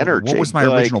 focus, and energy. What was my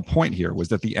Like, original point here was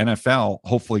that the NFL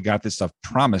hopefully got this stuff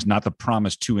promised, not the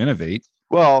promise to innovate.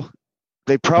 Well,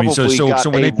 they probably got so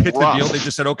when they a pitched the deal, rough- they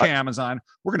just said, okay, Amazon,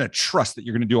 we're going to trust that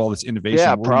you're going to do all this innovation.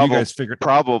 Yeah, You guys figure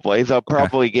Probably. They'll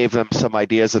probably gave them some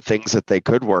ideas of things that they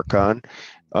could work on,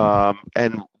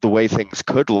 and the way things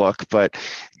could look. But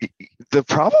the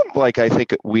problem, like I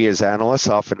think we as analysts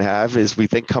often have, is we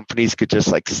think companies could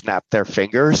just like snap their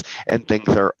fingers and things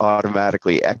are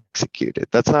automatically executed.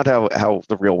 That's not how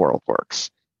the real world works.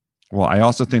 Well, I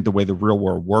also think the way the real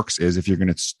world works is if you're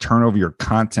going to turn over your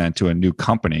content to a new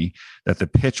company, that the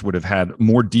pitch would have had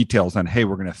more details on, hey,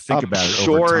 we're going to think about it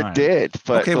over Sure, time. it did,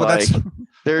 but Okay, well, like that's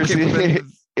there's okay, but then-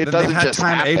 it then they've doesn't had just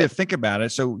time happen. to think about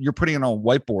it. So you're putting it on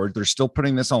whiteboards. They're still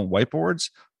putting this on whiteboards.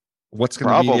 What's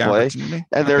going to be the Probably. opportunity?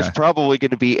 And there's Okay. probably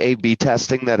going to be A/B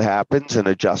testing that happens and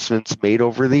adjustments made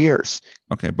over the years.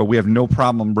 Okay, but we have no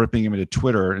problem ripping them into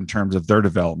Twitter in terms of their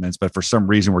developments. But for some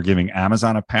reason, we're giving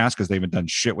Amazon a pass because they haven't done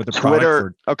shit with the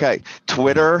Twitter, product.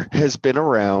 Twitter has been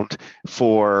around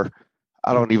for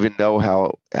I don't even know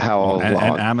how long, And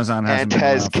Amazon hasn't and been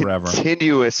has around forever.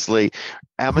 continuously.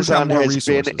 Amazon more has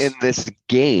been resources? in this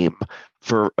game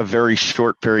for a very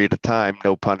short period of time,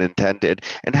 no pun intended,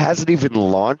 and hasn't even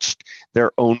launched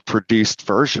their own produced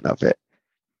version of it.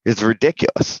 It's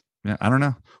ridiculous. Yeah, I don't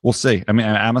know. We'll see. I mean,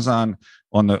 Amazon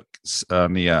on the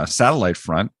satellite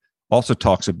front also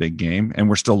talks a big game, and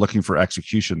we're still looking for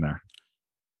execution there.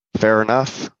 Fair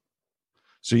enough.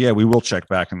 So yeah, we will check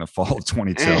back in the fall of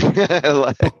 22.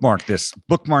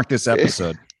 Bookmark this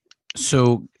episode.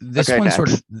 So this Okay, one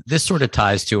next. sort of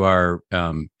ties to our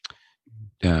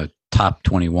top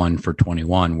 21 for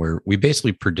 21, where we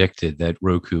basically predicted that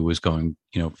Roku was going,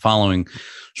 following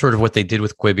sort of what they did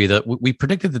with Quibi, that we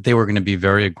predicted that they were going to be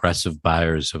very aggressive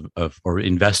buyers of or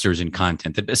investors in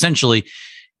content, that essentially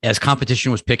as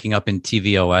competition was picking up in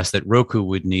tvOS, that Roku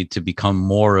would need to become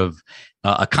more of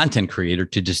a content creator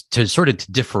to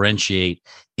differentiate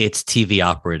its TV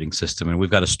operating system. And we've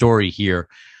got a story here.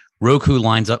 Roku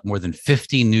lines up more than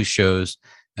 50 new shows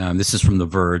This is from The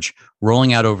Verge.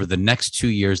 Rolling out over the next 2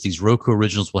 years, these Roku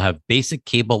originals will have basic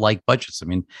cable-like budgets. I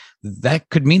mean, that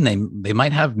could mean they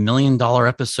might have $1 million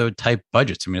episode type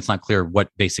budgets. I mean, it's not clear what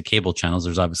basic cable channels.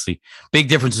 There's obviously big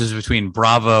differences between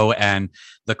Bravo and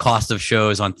the cost of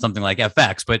shows on something like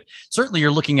FX, but certainly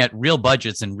you're looking at real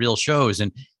budgets and real shows.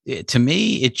 And to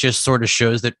me, it just sort of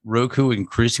shows that Roku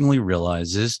increasingly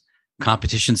realizes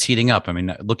competition's heating up. I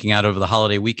mean, looking out over the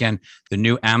holiday weekend, the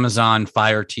new Amazon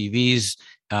Fire TVs,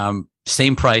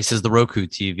 same price as the Roku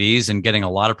TVs, and getting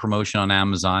a lot of promotion on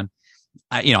Amazon.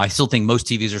 I still think most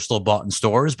TVs are still bought in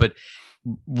stores, but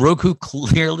Roku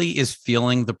clearly is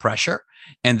feeling the pressure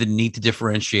and the need to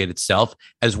differentiate itself,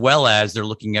 as well as they're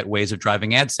looking at ways of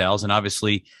driving ad sales. And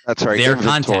obviously, that's right, their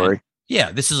inventory. Content.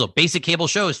 Yeah, this is a basic cable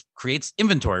show creates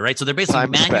inventory, right? So they're basically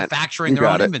manufacturing their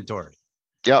own inventory.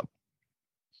 Yep.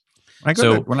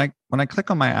 When I click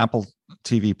on my Apple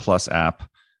TV Plus app,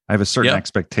 I have a certain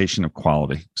expectation of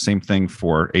quality. Same thing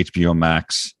for HBO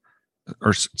Max,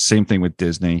 or same thing with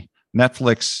Disney,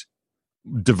 Netflix.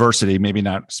 Diversity, maybe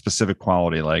not specific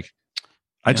quality. Like,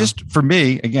 for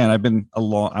me, again, I've been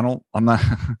I'll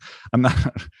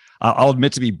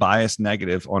admit to be biased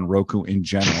negative on Roku in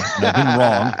general. And I've been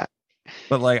wrong,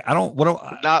 but like,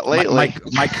 not lately.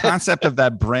 My concept of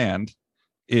that brand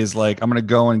is like, I'm going to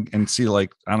go and see,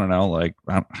 like, I don't know, like,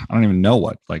 I don't even know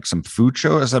what, like some food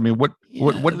shows. I mean, what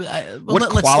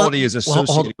quality is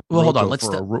associated with Roku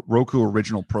for a Roku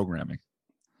original programming?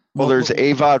 Well, there's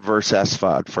AVOD versus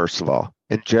SVOD, first of all.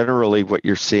 And generally what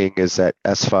you're seeing is that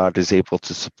SVOD is able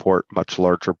to support much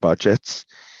larger budgets,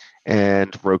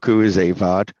 and Roku is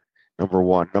AVOD, number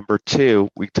one. Number two,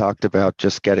 we talked about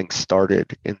just getting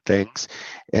started in things,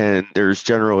 and there's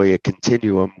generally a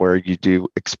continuum where you do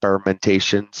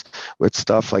experimentations with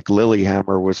stuff. Like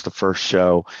Lilyhammer was the first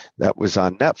show that was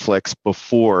on Netflix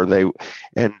before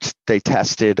they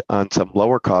tested on some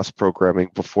lower cost programming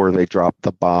before they dropped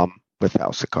the bomb with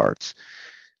House of Cards.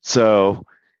 So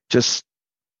just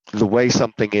the way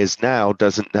something is now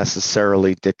doesn't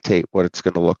necessarily dictate what it's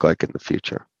going to look like in the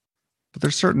future. But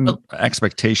there's certain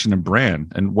expectation of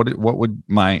brand, and what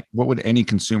would any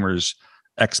consumer's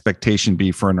expectation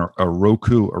be for a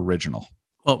Roku original?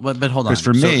 Well, but hold on, because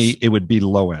for me it would be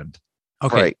low end.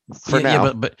 Okay, right. For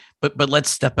now, but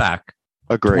let's step back.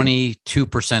 Agree.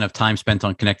 22% of time spent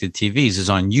on connected TVs is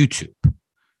on YouTube.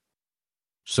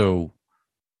 So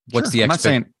what's the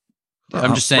expectation?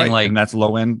 I'm just saying, like, and that's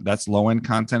low end. That's low end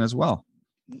content as well.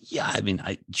 Yeah, I mean,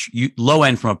 low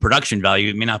end from a production value.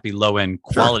 It may not be low end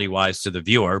quality wise to the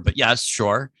viewer, but yes,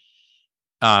 sure.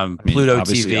 Pluto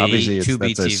obviously, TV,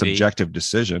 Tubi that's a TV. subjective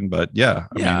decision, but I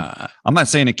mean, I'm not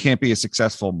saying it can't be a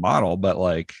successful model, but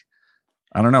like,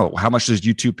 I don't know, how much does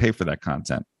YouTube pay for that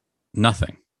content?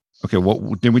 Nothing. Okay,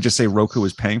 what did we just say? Roku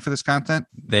is paying for this content?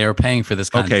 They are paying for this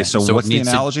content. Okay, so what's the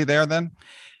analogy there then?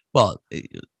 Well,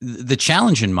 the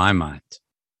challenge in my mind,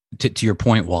 to your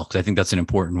point, Walt, because I think that's an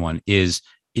important one, is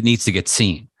it needs to get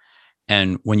seen.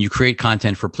 And when you create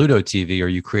content for Pluto TV, or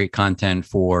you create content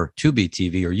for Tubi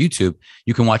TV or YouTube,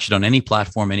 you can watch it on any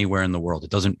platform anywhere in the world. It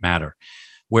doesn't matter.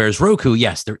 Whereas Roku,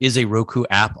 yes, there is a Roku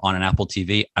app on an Apple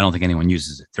TV. I don't think anyone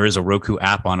uses it. There is a Roku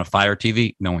app on a Fire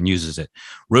TV. No one uses it.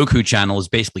 Roku channel is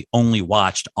basically only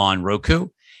watched on Roku,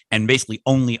 and basically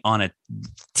only on a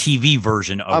TV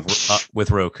version of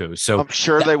with Roku. So I'm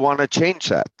sure they want to change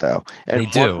that, though.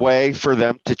 And one way for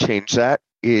them to change that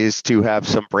is to have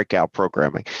some breakout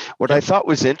programming. What I thought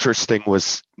was interesting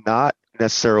was not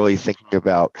necessarily thinking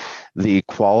about the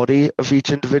quality of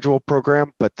each individual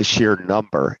program, but the sheer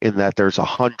number, in that there's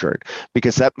 100,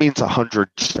 because that means 100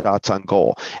 shots on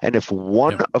goal. And if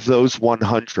one of those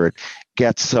 100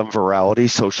 gets some virality,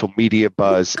 social media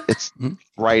buzz, it's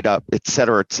right up, et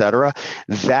cetera,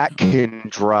 that can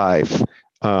drive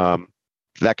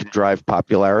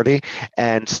popularity,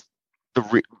 and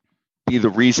be the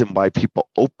reason why people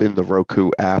open the Roku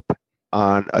app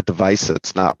on a device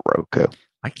that's not Roku.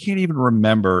 I can't even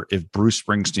remember if Bruce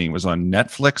Springsteen was on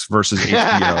Netflix versus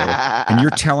HBO. And you're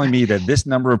telling me that this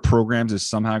number of programs is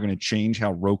somehow going to change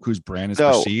how Roku's brand is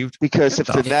perceived? Because if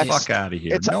the next fuck out of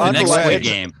here. It's the next Squid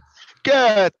Game.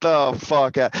 Get the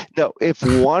fuck out. No, if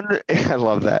one, I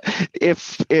love that.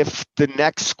 If the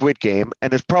next Squid Game,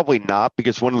 and it's probably not,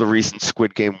 because one of the reasons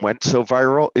Squid Game went so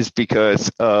viral is because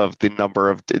of the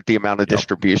number of the amount of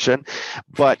distribution.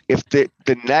 But if the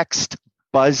next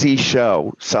buzzy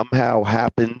show somehow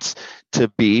happens to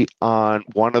be on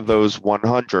one of those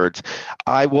 100s,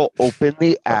 I will open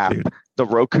the app, the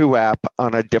Roku app,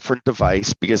 on a different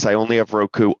device, because I only have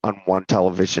Roku on one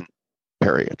television,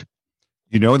 period.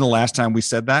 You know, the last time we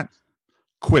said that?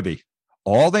 Quibi.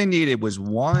 All they needed was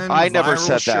one I never viral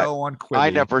said that. show on Quibi. I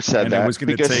never said and that. It was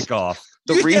going to take off.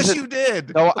 The Yes, reason you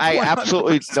did. No, I 100%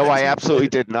 absolutely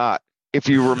did not. If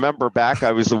you remember back,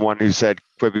 I was the one who said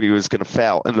Quibi was going to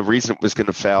fail. And the reason it was going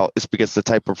to fail is because the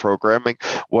type of programming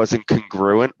wasn't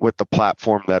congruent with the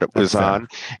platform that it was That's fair. on,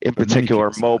 in But many particular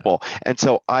people say that. mobile. And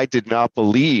so I did not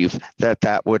believe that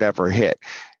that would ever hit.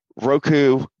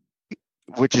 Roku,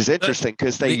 which is interesting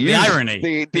because they the use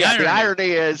irony. The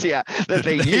irony is, that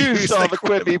they used all the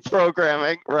Quibi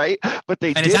programming, right? But they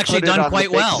And did it's actually put it done on quite the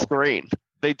big well. screen.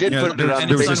 They did Yeah, put it there- on there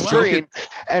the was big a joke- screen.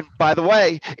 And by the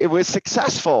way, it was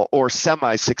successful or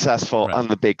semi-successful Right. on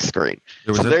the big screen.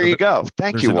 There So was a- there you go.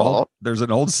 Thank There's you, an old- Walt. There's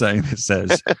an old saying that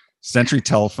says Century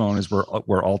Telephone is where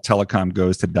all telecom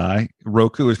goes to die.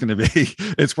 Roku is going to be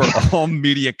it's where all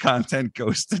media content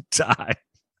goes to die.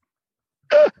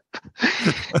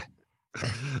 For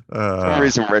some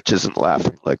reason, Rich isn't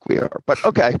laughing like we are. But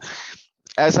okay.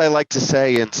 As I like to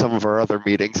say in some of our other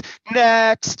meetings,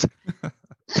 next.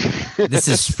 This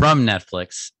is from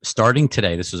Netflix. Starting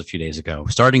today, this was a few days ago.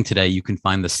 Starting today, you can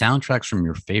find the soundtracks from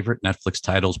your favorite Netflix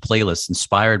titles, playlists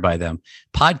inspired by them,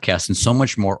 podcasts, and so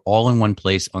much more all in one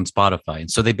place on Spotify. And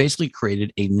so they basically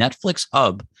created a Netflix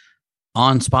hub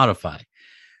on Spotify.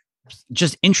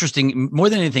 Just interesting. More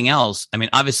than anything else, I mean,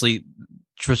 obviously,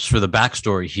 just for the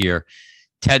backstory here,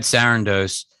 Ted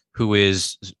Sarandos, who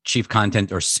is chief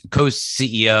content or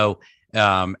co-CEO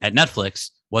at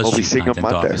Netflix, was We'll be chief seeing him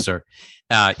content Monday. officer.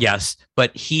 Yes,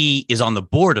 but he is on the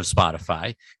board of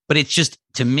Spotify. But it's just,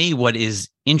 to me, what is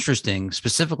interesting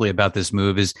specifically about this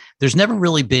move is there's never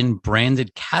really been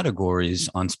branded categories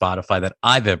on Spotify that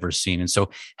I've ever seen. And so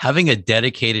having a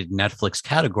dedicated Netflix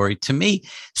category, to me,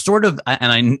 sort of,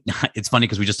 and it's funny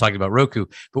because we just talked about Roku,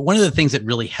 but one of the things that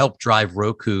really helped drive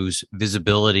Roku's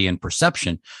visibility and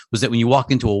perception was that when you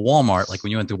walk into a Walmart, like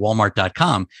when you went to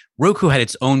walmart.com, Roku had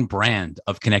its own brand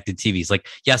of connected TVs. Like,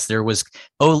 yes, there was,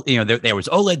 there was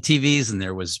OLED TVs and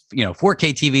there was,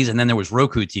 4K TVs, and then there was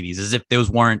Roku TVs, as if those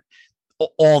weren't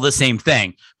all the same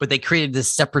thing, but they created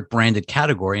this separate branded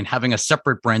category, and having a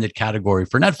separate branded category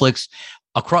for Netflix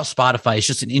across Spotify is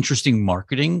just an interesting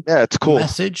marketing It's cool.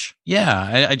 message.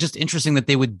 Yeah. I just interesting that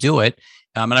they would do it.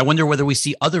 And I wonder whether we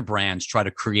see other brands try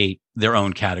to create their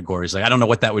own categories. Like, I don't know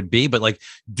what that would be, but like,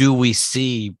 do we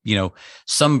see,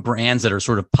 some brands that are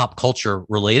sort of pop culture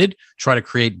related try to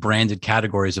create branded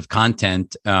categories of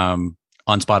content on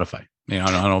Spotify? I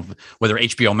don't know whether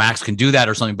HBO Max can do that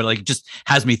or something, but like, it just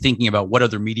has me thinking about what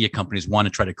other media companies want to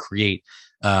try to create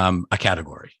a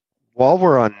category. While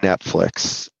we're on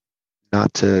Netflix,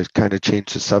 not to kind of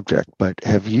change the subject, but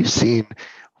have you seen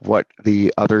what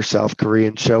the other South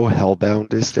Korean show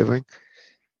Hellbound is doing?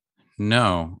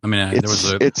 No, I mean,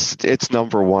 It's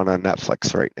number one on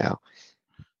Netflix right now.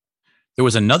 there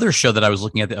was another show that I was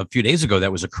looking at a few days ago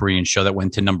that was a Korean show that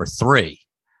went to number 3.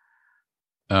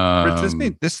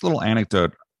 Rich, this little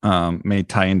anecdote may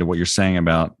tie into what you're saying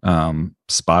about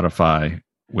Spotify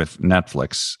with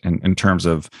Netflix in terms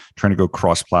of trying to go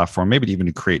cross-platform, maybe even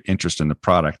to create interest in the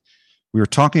product. We were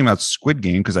talking about Squid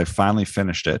Game because I finally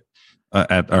finished it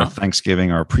at our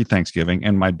Thanksgiving or pre-Thanksgiving,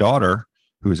 and my daughter,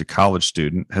 who is a college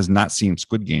student, has not seen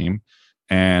Squid Game,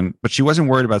 but she wasn't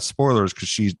worried about spoilers because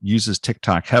she uses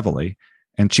TikTok heavily,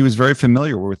 and she was very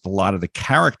familiar with a lot of the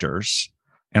characters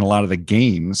and a lot of the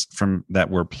games that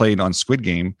were played on Squid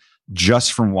Game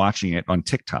just from watching it on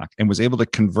TikTok, and was able to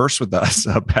converse with us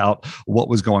about what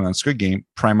was going on Squid Game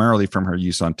primarily from her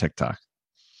use on TikTok,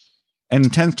 and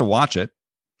intends to watch it.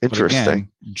 Interesting. Again,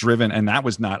 driven, and that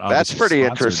was not. That's pretty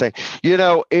sponsored.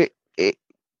 interesting. It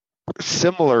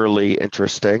similarly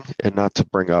interesting, and not to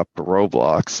bring up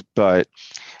Roblox, but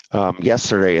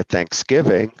yesterday at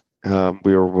Thanksgiving,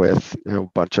 we were with a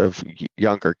bunch of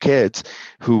younger kids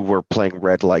who were playing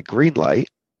red light, green light,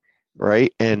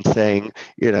 right? And saying,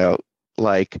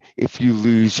 like, if you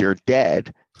lose, you're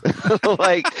dead.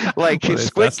 like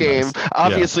Squid Game. Nice.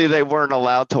 Obviously, they weren't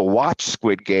allowed to watch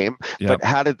Squid Game, but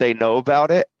how did they know about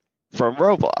it? From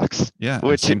Roblox. Yeah,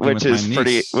 which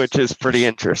is pretty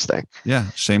interesting. Yeah,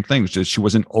 same thing. She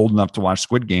wasn't old enough to watch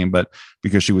Squid Game, but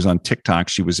because she was on TikTok,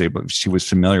 she was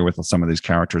familiar with some of these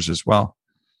characters as well.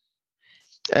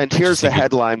 And here's the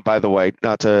headline, by the way,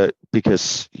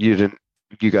 because you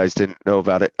guys didn't know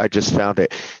about it. I just found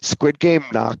it. Squid Game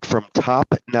knocked from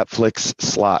top Netflix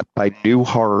slot by new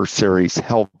horror series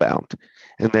Hellbound.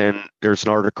 And then there's an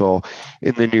article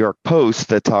in the New York Post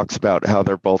that talks about how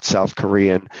they're both South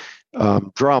Korean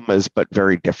dramas, but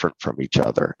very different from each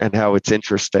other, and how it's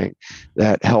interesting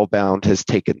that Hellbound has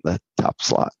taken the top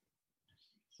slot.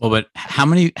 Well, but how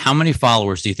many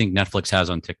followers do you think Netflix has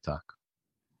on TikTok?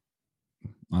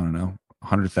 I don't know,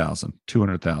 100,000,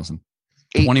 200,000.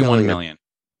 21 million.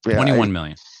 Yeah, 21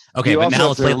 million. Okay, you but also now have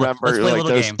let's to play, remember let's play a like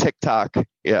little those game. TikTok.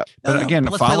 Yeah. But again,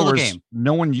 let's play a little followers. game.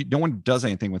 No one does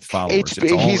anything with followers.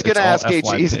 He's going to ask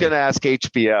FYP. he's going to ask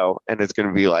HBO, and it's going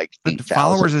to be like But 8,000.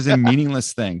 followers is a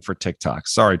meaningless thing for TikTok.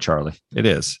 Sorry, Charlie. It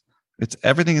is. It's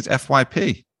everything is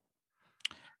FYP.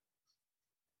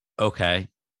 Okay.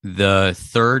 The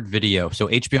third video, so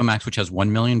HBO Max, which has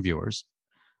 1 million viewers,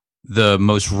 the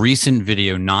most recent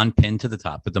video, non-pinned to the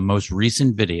top, but the most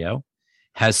recent video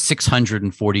has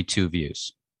 642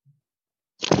 views.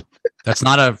 That's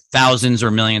not a thousands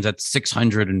or millions. That's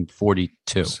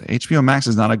 642. So HBO Max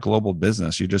is not a global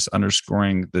business. You're just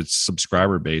underscoring the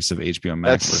subscriber base of HBO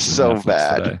Max. That's versus so Netflix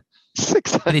bad. today.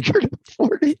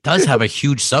 640. It does have a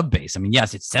huge sub base. I mean,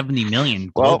 yes, it's 70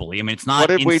 million Well, globally. I mean, it's not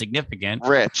insignificant.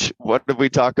 Rich, what did we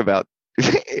talk about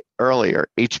earlier?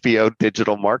 HBO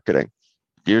digital marketing.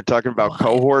 You're talking about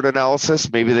cohort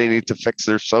analysis. Maybe they need to fix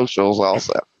their socials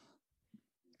also.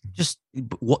 Just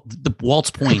the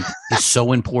Walt's point is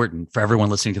so important for everyone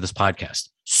listening to this podcast.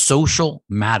 Social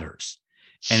matters.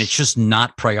 And it's just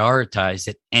not prioritized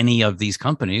at any of these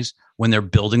companies when they're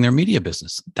building their media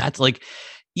business. That's like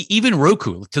even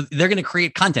Roku, they're going to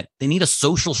create content. They need a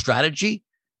social strategy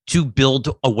to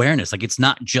build awareness. Like it's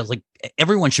not just like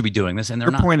everyone should be doing this. And they're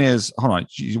not. Your point is, hold on.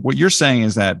 What you're saying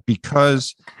is that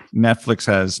because Netflix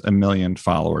has 1 million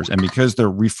followers and because they're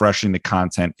refreshing the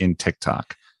content in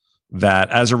TikTok, that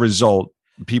as a result,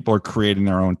 people are creating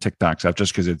their own TikTok stuff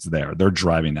just because it's there. They're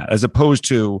driving that, as opposed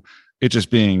to it just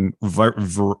being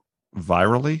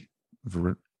virally.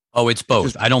 Oh, it's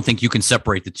both. I don't think you can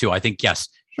separate the two. I think, yes,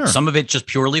 Sure. Some of it just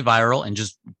purely viral and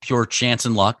just pure chance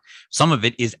and luck. Some of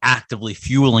it is actively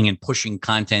fueling and pushing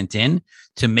content in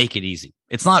to make it easy.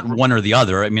 It's not one or the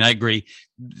other. I mean, I agree.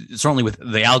 Certainly with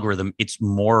the algorithm, it's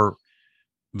more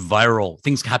viral.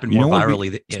 Things happen more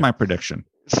virally. It's my prediction.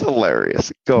 It's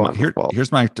hilarious. Go on.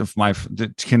 Here's my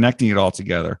connecting it all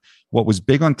together. What was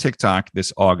big on TikTok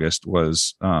this August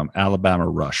was Alabama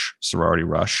Rush, sorority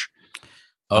Rush.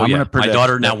 Oh, yeah. My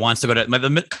daughter now wants to go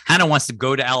to Hannah wants to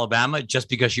go to Alabama just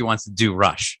because she wants to do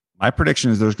Rush. My prediction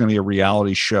is there's going to be a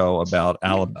reality show about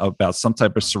some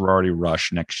type of sorority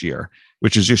rush next year,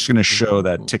 which is just going to show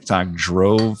that TikTok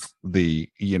drove the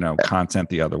content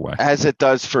the other way, as it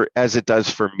does for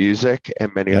music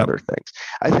and many other things.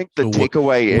 I think the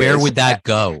takeaway is, where would that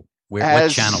go? What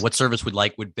channel? What service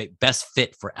would be best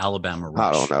fit for Alabama Rush?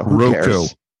 I don't know. Roku.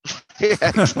 Yeah,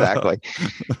 exactly.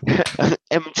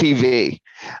 MTV.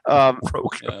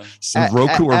 Roku.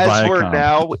 Roku or as Viacom. we're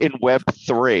now in Web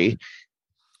 3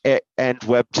 and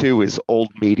Web 2 is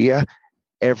old media,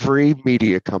 every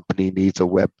media company needs a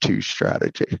Web 2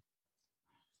 strategy.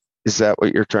 Is that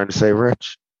what you're trying to say,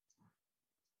 Rich?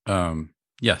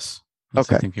 Yes.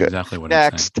 Okay. I think good. exactly what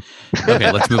Next. I'm saying.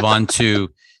 Okay, let's move on to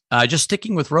just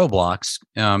sticking with Roblox.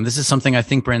 This is something I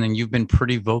think, Brandon, you've been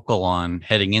pretty vocal on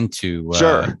heading into.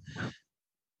 Sure.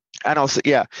 And also,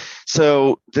 yeah.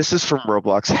 So this is from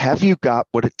Roblox. Have you got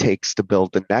what it takes to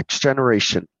build the next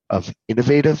generation of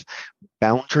innovative,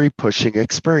 boundary-pushing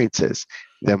experiences?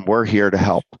 Then we're here to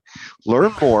help.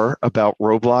 Learn more about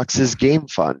Roblox's Game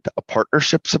Fund, a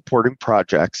partnership supporting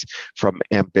projects from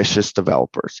ambitious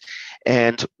developers.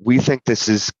 And we think this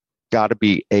has got to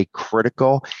be a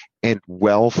critical and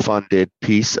well-funded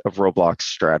piece of Roblox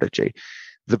strategy.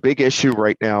 The big issue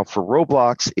right now for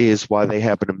Roblox is while they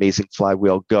have an amazing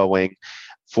flywheel going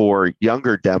for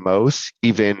younger demos,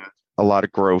 even a lot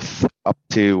of growth up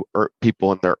to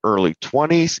people in their early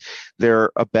 20s. There's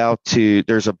about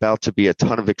to be a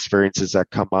ton of experiences that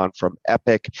come on from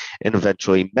Epic and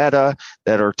eventually Meta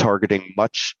that are targeting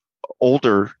much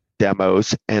older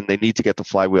demos, and they need to get the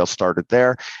flywheel started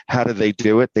there. How do they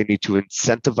do it? They need to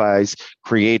incentivize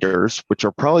creators, which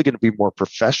are probably going to be more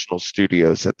professional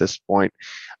studios at this point,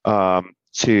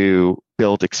 to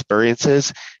build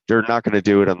experiences. They're not going to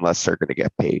do it unless they're going to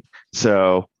get paid.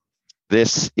 So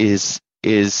this is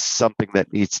something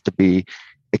that needs to be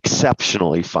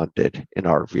exceptionally funded in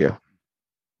our view.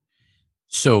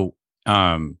 So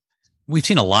we've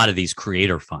seen a lot of these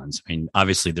creator funds. I mean,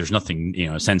 obviously there's nothing,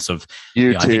 a sense of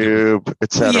YouTube,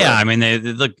 etc. Yeah. I mean,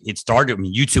 look, it started,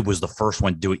 YouTube was the first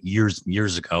one to do it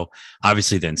years ago.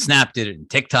 Obviously then Snap did it and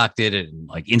TikTok did it and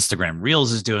like Instagram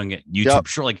Reels is doing it. YouTube, Yep.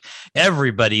 Sure. Like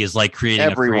everybody is like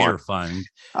creating a creator fund.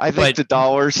 I think the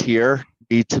dollars here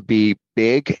need to be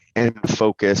big and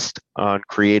focused on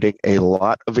creating a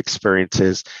lot of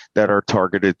experiences that are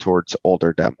targeted towards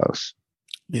older demos.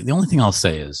 The only thing I'll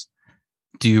say is,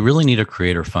 do you really need a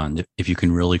creator fund if you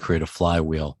can really create a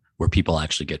flywheel where people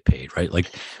actually get paid, right? Like,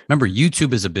 remember,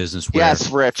 YouTube is a business where yes,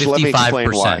 Rich,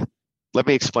 55%, let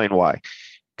me explain why.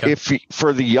 Okay. If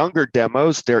for the younger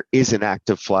demos, there is an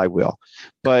active flywheel.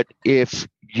 But if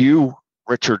you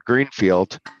Richard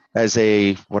Greenfield, as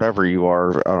a whatever you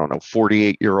are, I don't know,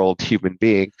 48-year-old human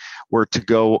being, were to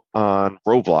go on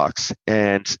Roblox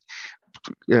and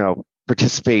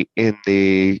participate in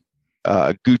the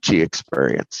Gucci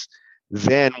experience,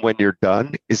 then when you're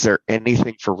done, is there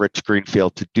anything for Rich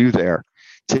Greenfield to do there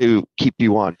to keep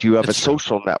you on? Do you have a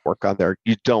social network on there?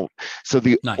 You don't. So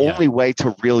the only way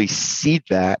to really seed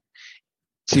that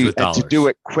to do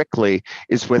it quickly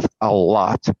is with a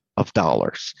lot of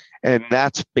dollars. And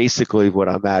that's basically what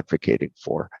I'm advocating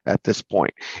for at this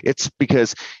point. It's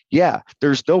because,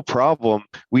 there's no problem.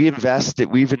 We've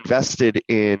invested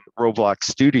in Roblox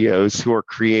Studios, who are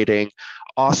creating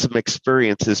awesome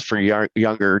experiences for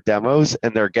younger demos,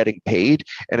 and they're getting paid,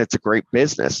 and it's a great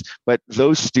business. But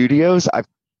those studios I've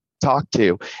talked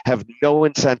to have no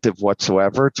incentive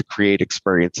whatsoever to create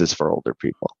experiences for older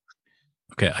people.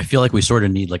 Okay, I feel like we sort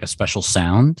of need like a special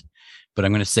sound, but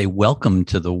I'm going to say welcome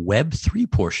to the Web3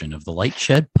 portion of the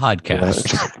Lightshed podcast.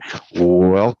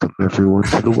 Welcome, everyone,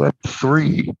 to the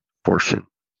Web3 portion.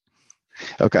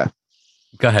 Okay.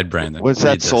 Go ahead, Brandon. Was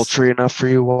that sultry enough for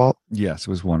you, Walt? Yes, it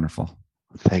was wonderful.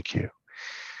 Thank you.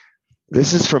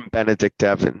 This is from Benedict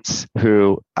Evans,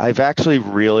 who I've actually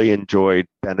really enjoyed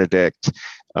Benedict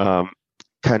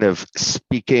kind of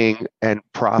speaking and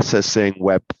processing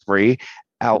Web3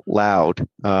 out loud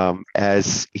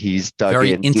as he's dug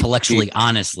very in. Intellectually,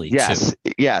 honestly.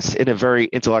 Yes, in a very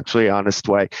intellectually honest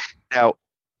way. Now,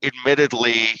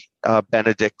 admittedly,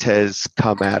 Benedict has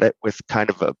come at it with kind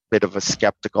of a bit of a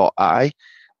skeptical eye,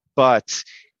 but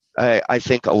I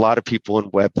think a lot of people in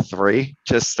Web3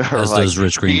 just are as like, does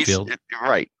Rich Greenfield.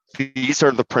 These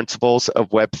are the principles of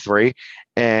Web3,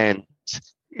 and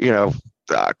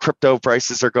crypto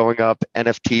prices are going up,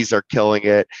 NFTs are killing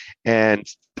it, and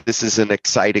this is an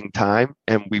exciting time,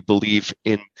 and we believe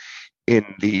in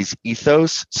these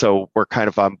ethos. So we're kind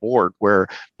of on board, where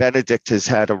Benedict has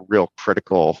had a real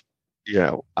critical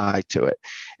eye to it.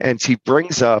 And he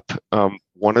brings up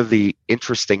one of the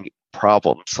interesting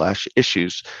problems /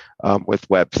 issues with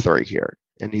Web3 here.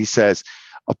 And he says,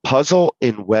 a puzzle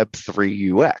in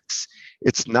Web3 UX.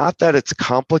 It's not that it's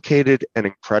complicated and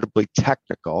incredibly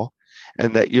technical,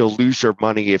 and that you'll lose your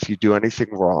money if you do anything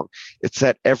wrong. It's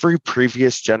that every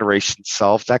previous generation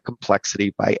solved that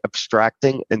complexity by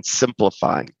abstracting and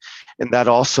simplifying, and that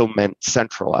also meant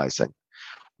centralizing.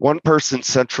 One person's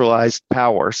centralized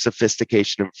power,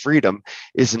 sophistication, and freedom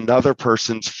is another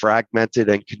person's fragmented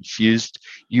and confused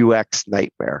UX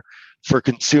nightmare. For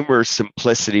consumers,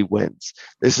 simplicity wins.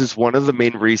 This is one of the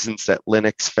main reasons that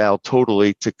Linux failed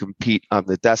totally to compete on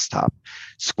the desktop.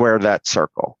 Square that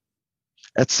circle.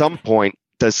 At some point,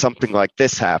 does something like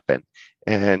this happen?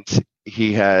 And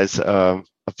he has a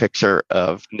picture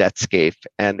of Netscape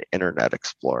and Internet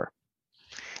Explorer.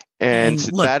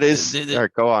 And look, that is, all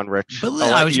right, go on, Rich. I'll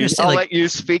let you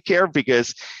speak here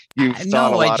because you've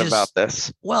thought a lot about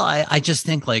this. Well, I just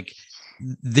think like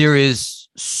there is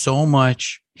so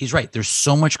much, he's right. There's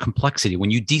so much complexity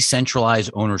when you decentralize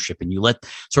ownership and you let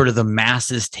sort of the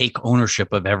masses take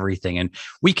ownership of everything. And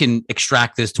we can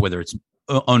extract this to whether it's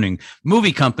owning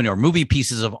movie company or movie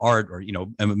pieces of art or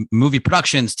movie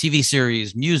productions, TV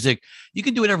series, music. You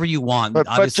can do whatever you want,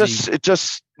 but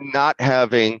just not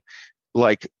having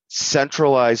like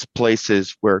centralized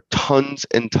places where tons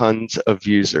and tons of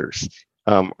users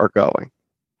are going.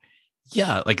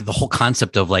 Yeah, like the whole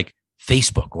concept of like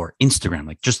Facebook or Instagram,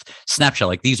 like just Snapchat,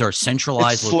 like these are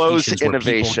centralized locations where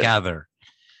people gather.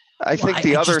 I think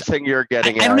the other thing you're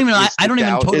getting at, I don't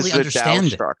even totally understand the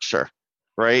DAO structure.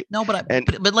 Right. No, but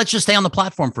let's just stay on the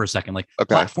platform for a second. Like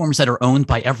platforms that are owned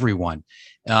by everyone,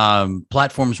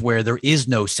 platforms where there is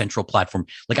no central platform.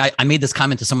 Like I made this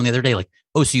comment to someone the other day, like,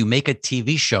 oh, so you make a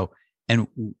TV show and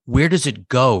where does it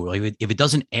go? Like if it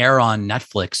doesn't air on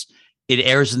Netflix, it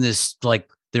airs in this, like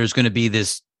there's going to be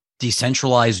this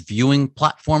decentralized viewing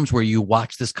platforms where you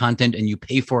watch this content and you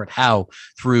pay for it. How?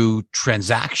 Through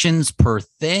transactions per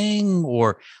thing,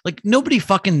 or like nobody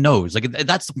fucking knows. Like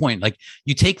that's the point. Like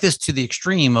you take this to the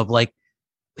extreme of like,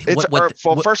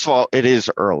 first of all, it is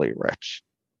early, Rich.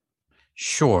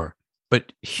 Sure.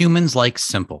 But humans like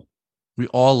simple. We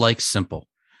all like simple.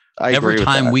 Every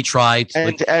time we try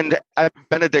to, and at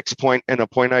Benedict's point, and a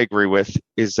point I agree with,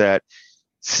 is that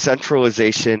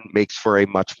centralization makes for a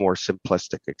much more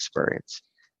simplistic experience.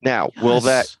 Now,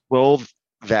 yes. will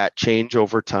that change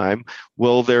over time?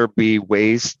 Will there be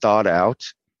ways thought out,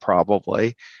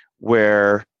 probably,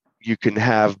 where you can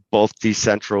have both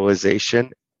decentralization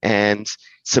and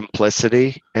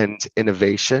simplicity and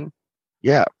innovation?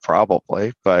 Yeah,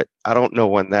 probably, but I don't know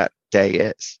when that day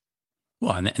is.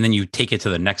 Well, and then you take it to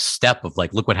the next step of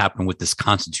like, look what happened with this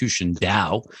Constitution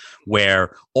DAO,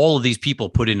 where all of these people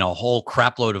put in a whole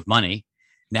crap load of money.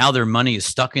 Now their money is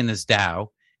stuck in this DAO,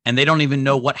 and they don't even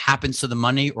know what happens to the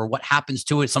money or what happens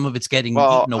to it. Some of it's getting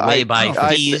eaten away by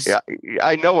fees.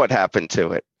 I know what happened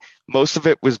to it. Most of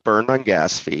it was burned on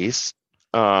gas fees.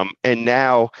 And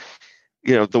now,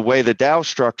 the way the DAO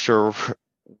structure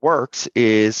works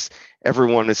is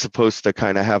everyone is supposed to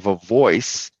kind of have a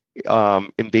voice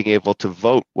in being able to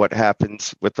vote what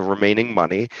happens with the remaining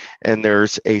money. And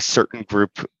there's a certain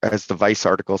group, as the Vice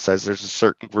article says, there's a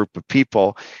certain group of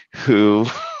people who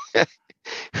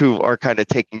who are kind of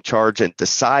taking charge and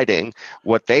deciding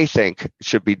what they think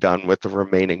should be done with the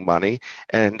remaining money.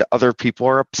 And other people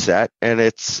are upset, and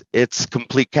it's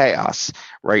complete chaos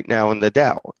right now in the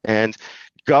DAO. And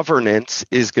governance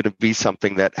is going to be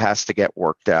something that has to get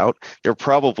worked out. There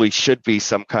probably should be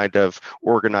some kind of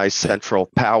organized central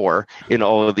power in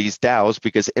all of these DAOs,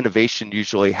 because innovation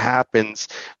usually happens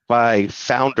by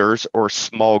founders or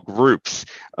small groups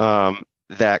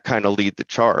that kind of lead the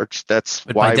charge. That's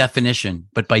why. By definition,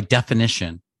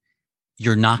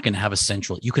 you're not going to have a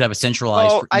central. You could have a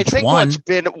centralized. Well, I think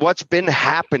what's been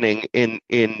happening in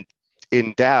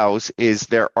DAOs is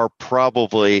there are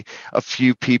probably a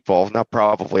few people, not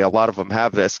probably, a lot of them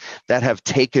have this, that have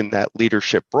taken that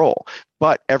leadership role.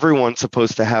 But everyone's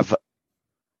supposed to have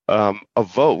a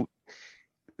vote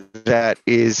that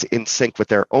is in sync with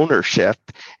their ownership.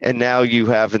 And now you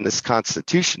have in this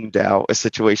Constitution DAO a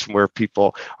situation where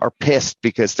people are pissed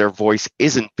because their voice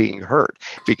isn't being heard,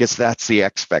 because that's the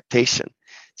expectation.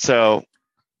 So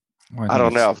I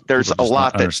don't know. There's a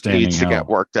lot that needs to get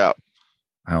worked out.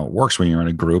 How it works when you're in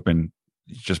a group, and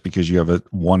just because you have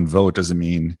one vote doesn't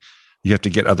mean you have to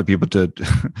get other people to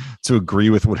to agree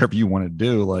with whatever you want to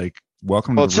do. Like,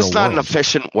 welcome to the real world. Well, it's just not an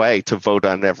efficient way to vote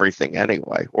on everything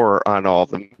anyway, or on all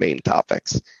the main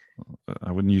topics.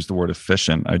 I wouldn't use the word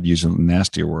efficient. I'd use a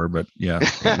nastier word, but yeah,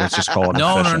 let's just call it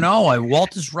efficient. No.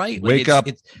 Walt is right. Wake up.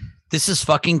 This is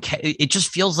fucking, it just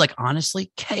feels like,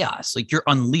 honestly, chaos. Like, you're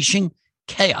unleashing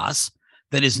chaos.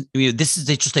 That is, this is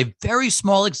just a very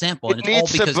small example, and it's all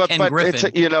because Ken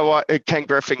Griffin. You know what? Ken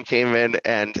Griffin came in,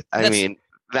 and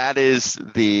that is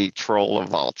the troll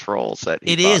of all trolls.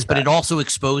 It is, but it also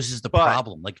exposes the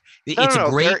problem. Like, it's a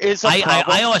great.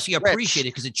 I honestly appreciate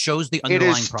it because it shows the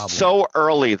underlying problem. It is so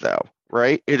early, though,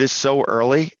 right? It is so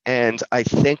early, and I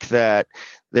think that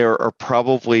there are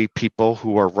probably people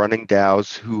who are running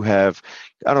DAOs who have,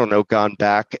 gone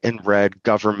back and read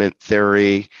government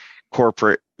theory,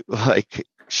 corporate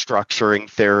structuring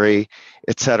theory,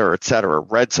 et cetera,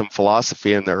 read some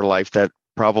philosophy in their life that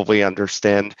probably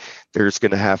understand there's going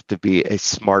to have to be a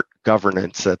smart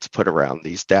governance that's put around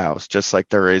these DAOs, just like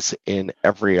there is in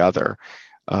every other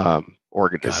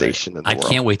organization in the world. I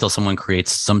can't wait till someone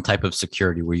creates some type of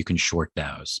security where you can short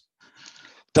DAOs.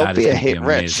 Don't be a hater,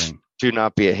 Rich. Do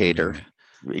not be a hater.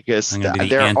 Because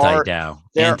there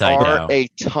are a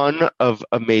ton of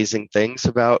amazing things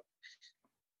about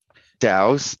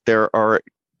DAOs. There are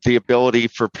the ability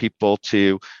for people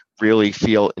to really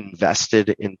feel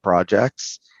invested in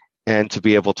projects and to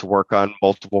be able to work on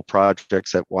multiple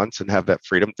projects at once and have that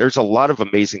freedom. There's a lot of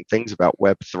amazing things about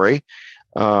Web3,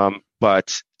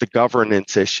 but the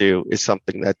governance issue is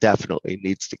something that definitely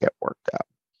needs to get worked out.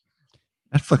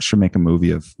 Netflix should make a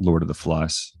movie of Lord of the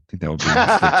Flies. I think that would be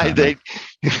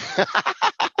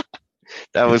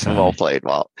that was well played,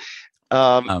 Walt.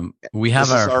 We have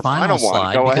our final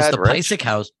slide because the Pysyk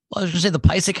house. Well, I was going to say the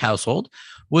Pysyk household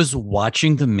was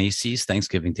watching the Macy's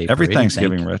Thanksgiving Day every parade.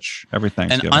 Thanksgiving, Rich. Every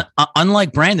Thanksgiving. And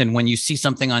unlike Brandon, when you see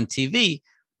something on TV,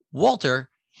 Walter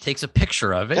takes a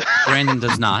picture of it. Brandon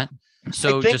does not.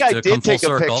 So I think I did take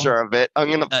a picture of it. I'm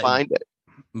going to find it,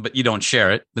 but you don't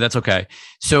share it. But that's okay.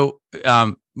 So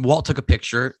Walt took a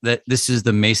picture that this is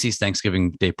the Macy's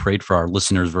Thanksgiving Day parade for our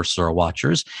listeners versus our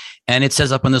watchers. And it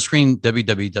says up on the screen,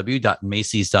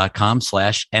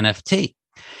 www.macys.com/NFT.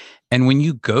 And when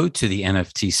you go to the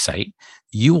NFT site,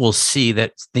 you will see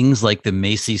that things like the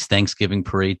Macy's Thanksgiving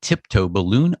Parade tiptoe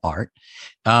balloon art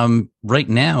right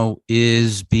now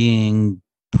is being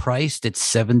priced at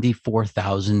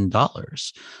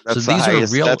 $74,000. So these are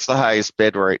real. That's the highest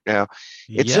bid right now.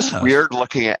 It's just weird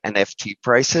looking at NFT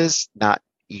prices, not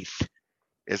ETH,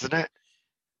 isn't it?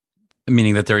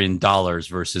 Meaning that they're in dollars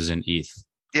versus in ETH.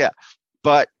 Yeah,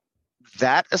 but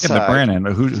that aside, but Brandon,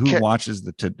 who watches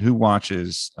exactly.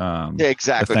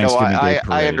 The no,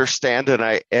 I understand, and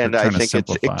I think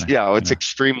it's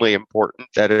extremely important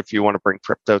that if you want to bring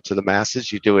crypto to the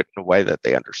masses, you do it in a way that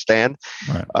they understand.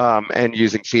 Right. And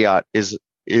using fiat is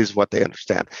what they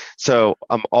understand. So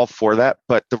I'm all for that.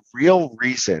 But the real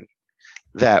reason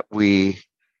that we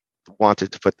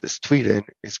wanted to put this tweet in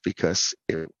is because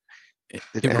it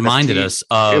reminded us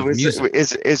of music.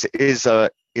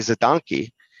 Is a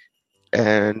donkey,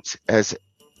 and as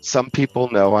some people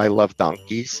know, I love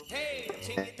donkeys,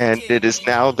 and it is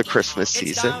now the Christmas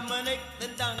season,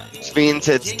 which means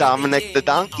it's Dominic the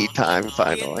Donkey time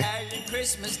finally.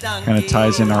 Kind of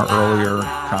ties in our earlier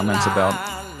comments about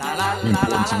the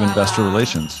importance of investor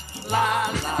relations.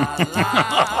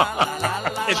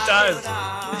 It does,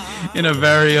 in a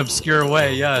very obscure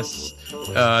way. Yes,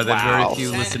 that very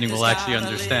few listening will actually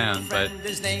understand. But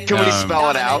can we spell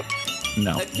it out?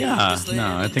 No. Yeah,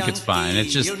 no, I think it's fine.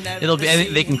 It's just, it'll be, I think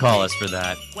they can call us for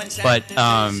that. But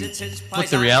look,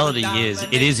 the reality is,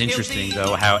 it is interesting,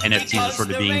 though, how NFTs are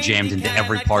sort of being jammed into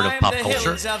every part of pop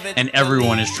culture, and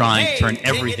everyone is trying to turn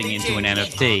everything into an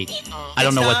NFT. I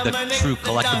don't know what the true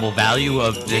collectible value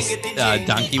of this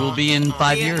donkey will be in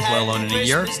 5 years, let alone in a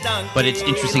year, but it's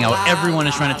interesting how everyone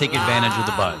is trying to take advantage of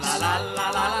the buzz.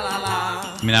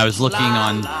 I mean, I was looking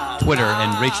on Twitter,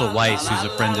 and Rachel Weisz, who's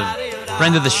a friend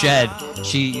of the Shed,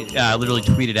 she literally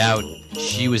tweeted out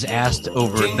she was asked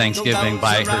over Thanksgiving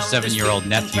by her 7-year-old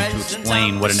nephew to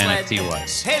explain what an NFT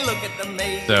was.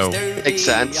 So makes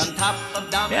sense.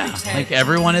 Yeah, like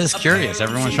everyone is curious.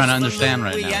 Everyone's trying to understand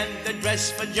right now. I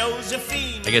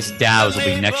guess DAOs will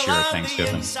be next year at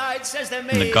Thanksgiving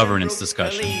in the governance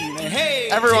discussion.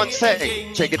 Everyone's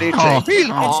saying, chickadee have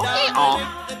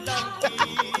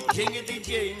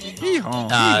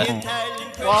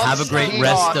a great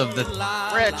rest of the...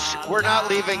 Rich, we're not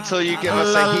leaving till you give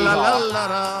us a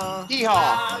hee-haw.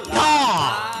 Hee-haw.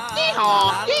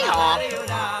 Hee-haw. Hee-haw.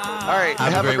 All right,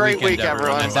 have a great week,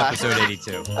 everyone. That's episode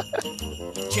 82.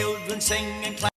 Children sing and clap.